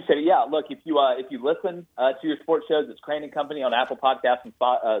 man, I appreciate it. Yeah, look, if you listen to your sports shows, it's Crain and Company on Apple Podcasts and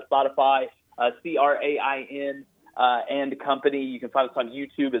Spotify, CRAIN. And Company. You can find us on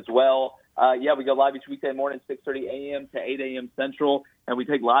YouTube as well. We go live each weekday morning, 6:30 a.m. to 8 a.m. Central, and we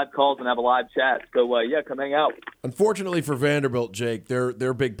take live calls and have a live chat. So, come hang out. Unfortunately for Vanderbilt, Jake,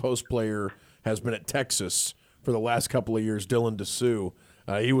 their big post player has been at Texas for the last couple of years, Dylan DeSue.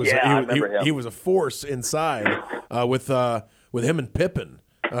 He was a force inside with him and Pippen.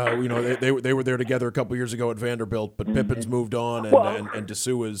 They were there together a couple years ago at Vanderbilt, but Pippen's moved on, and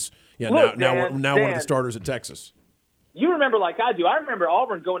DeSue is now one of the starters at Texas. You remember like I do. I remember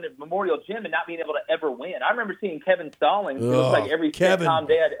Auburn going to Memorial Gym and not being able to ever win. I remember seeing Kevin Stallings. It was like every sitcom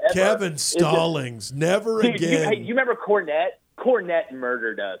they had ever. Kevin Stallings, never again. You remember Cornette? Cornette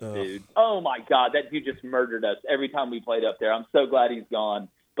murdered us, dude. Oh, my God. That dude just murdered us every time we played up there. I'm so glad he's gone.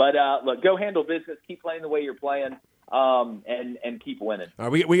 But, look, go handle business. Keep playing the way you're playing. and keep winning. All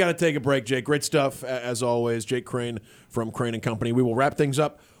right, we got to take a break, Jake. Great stuff, as always. Jake Crain from Crain & Company. We will wrap things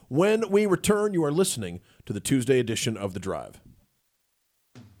up. When we return, you are listening to the Tuesday edition of The Drive.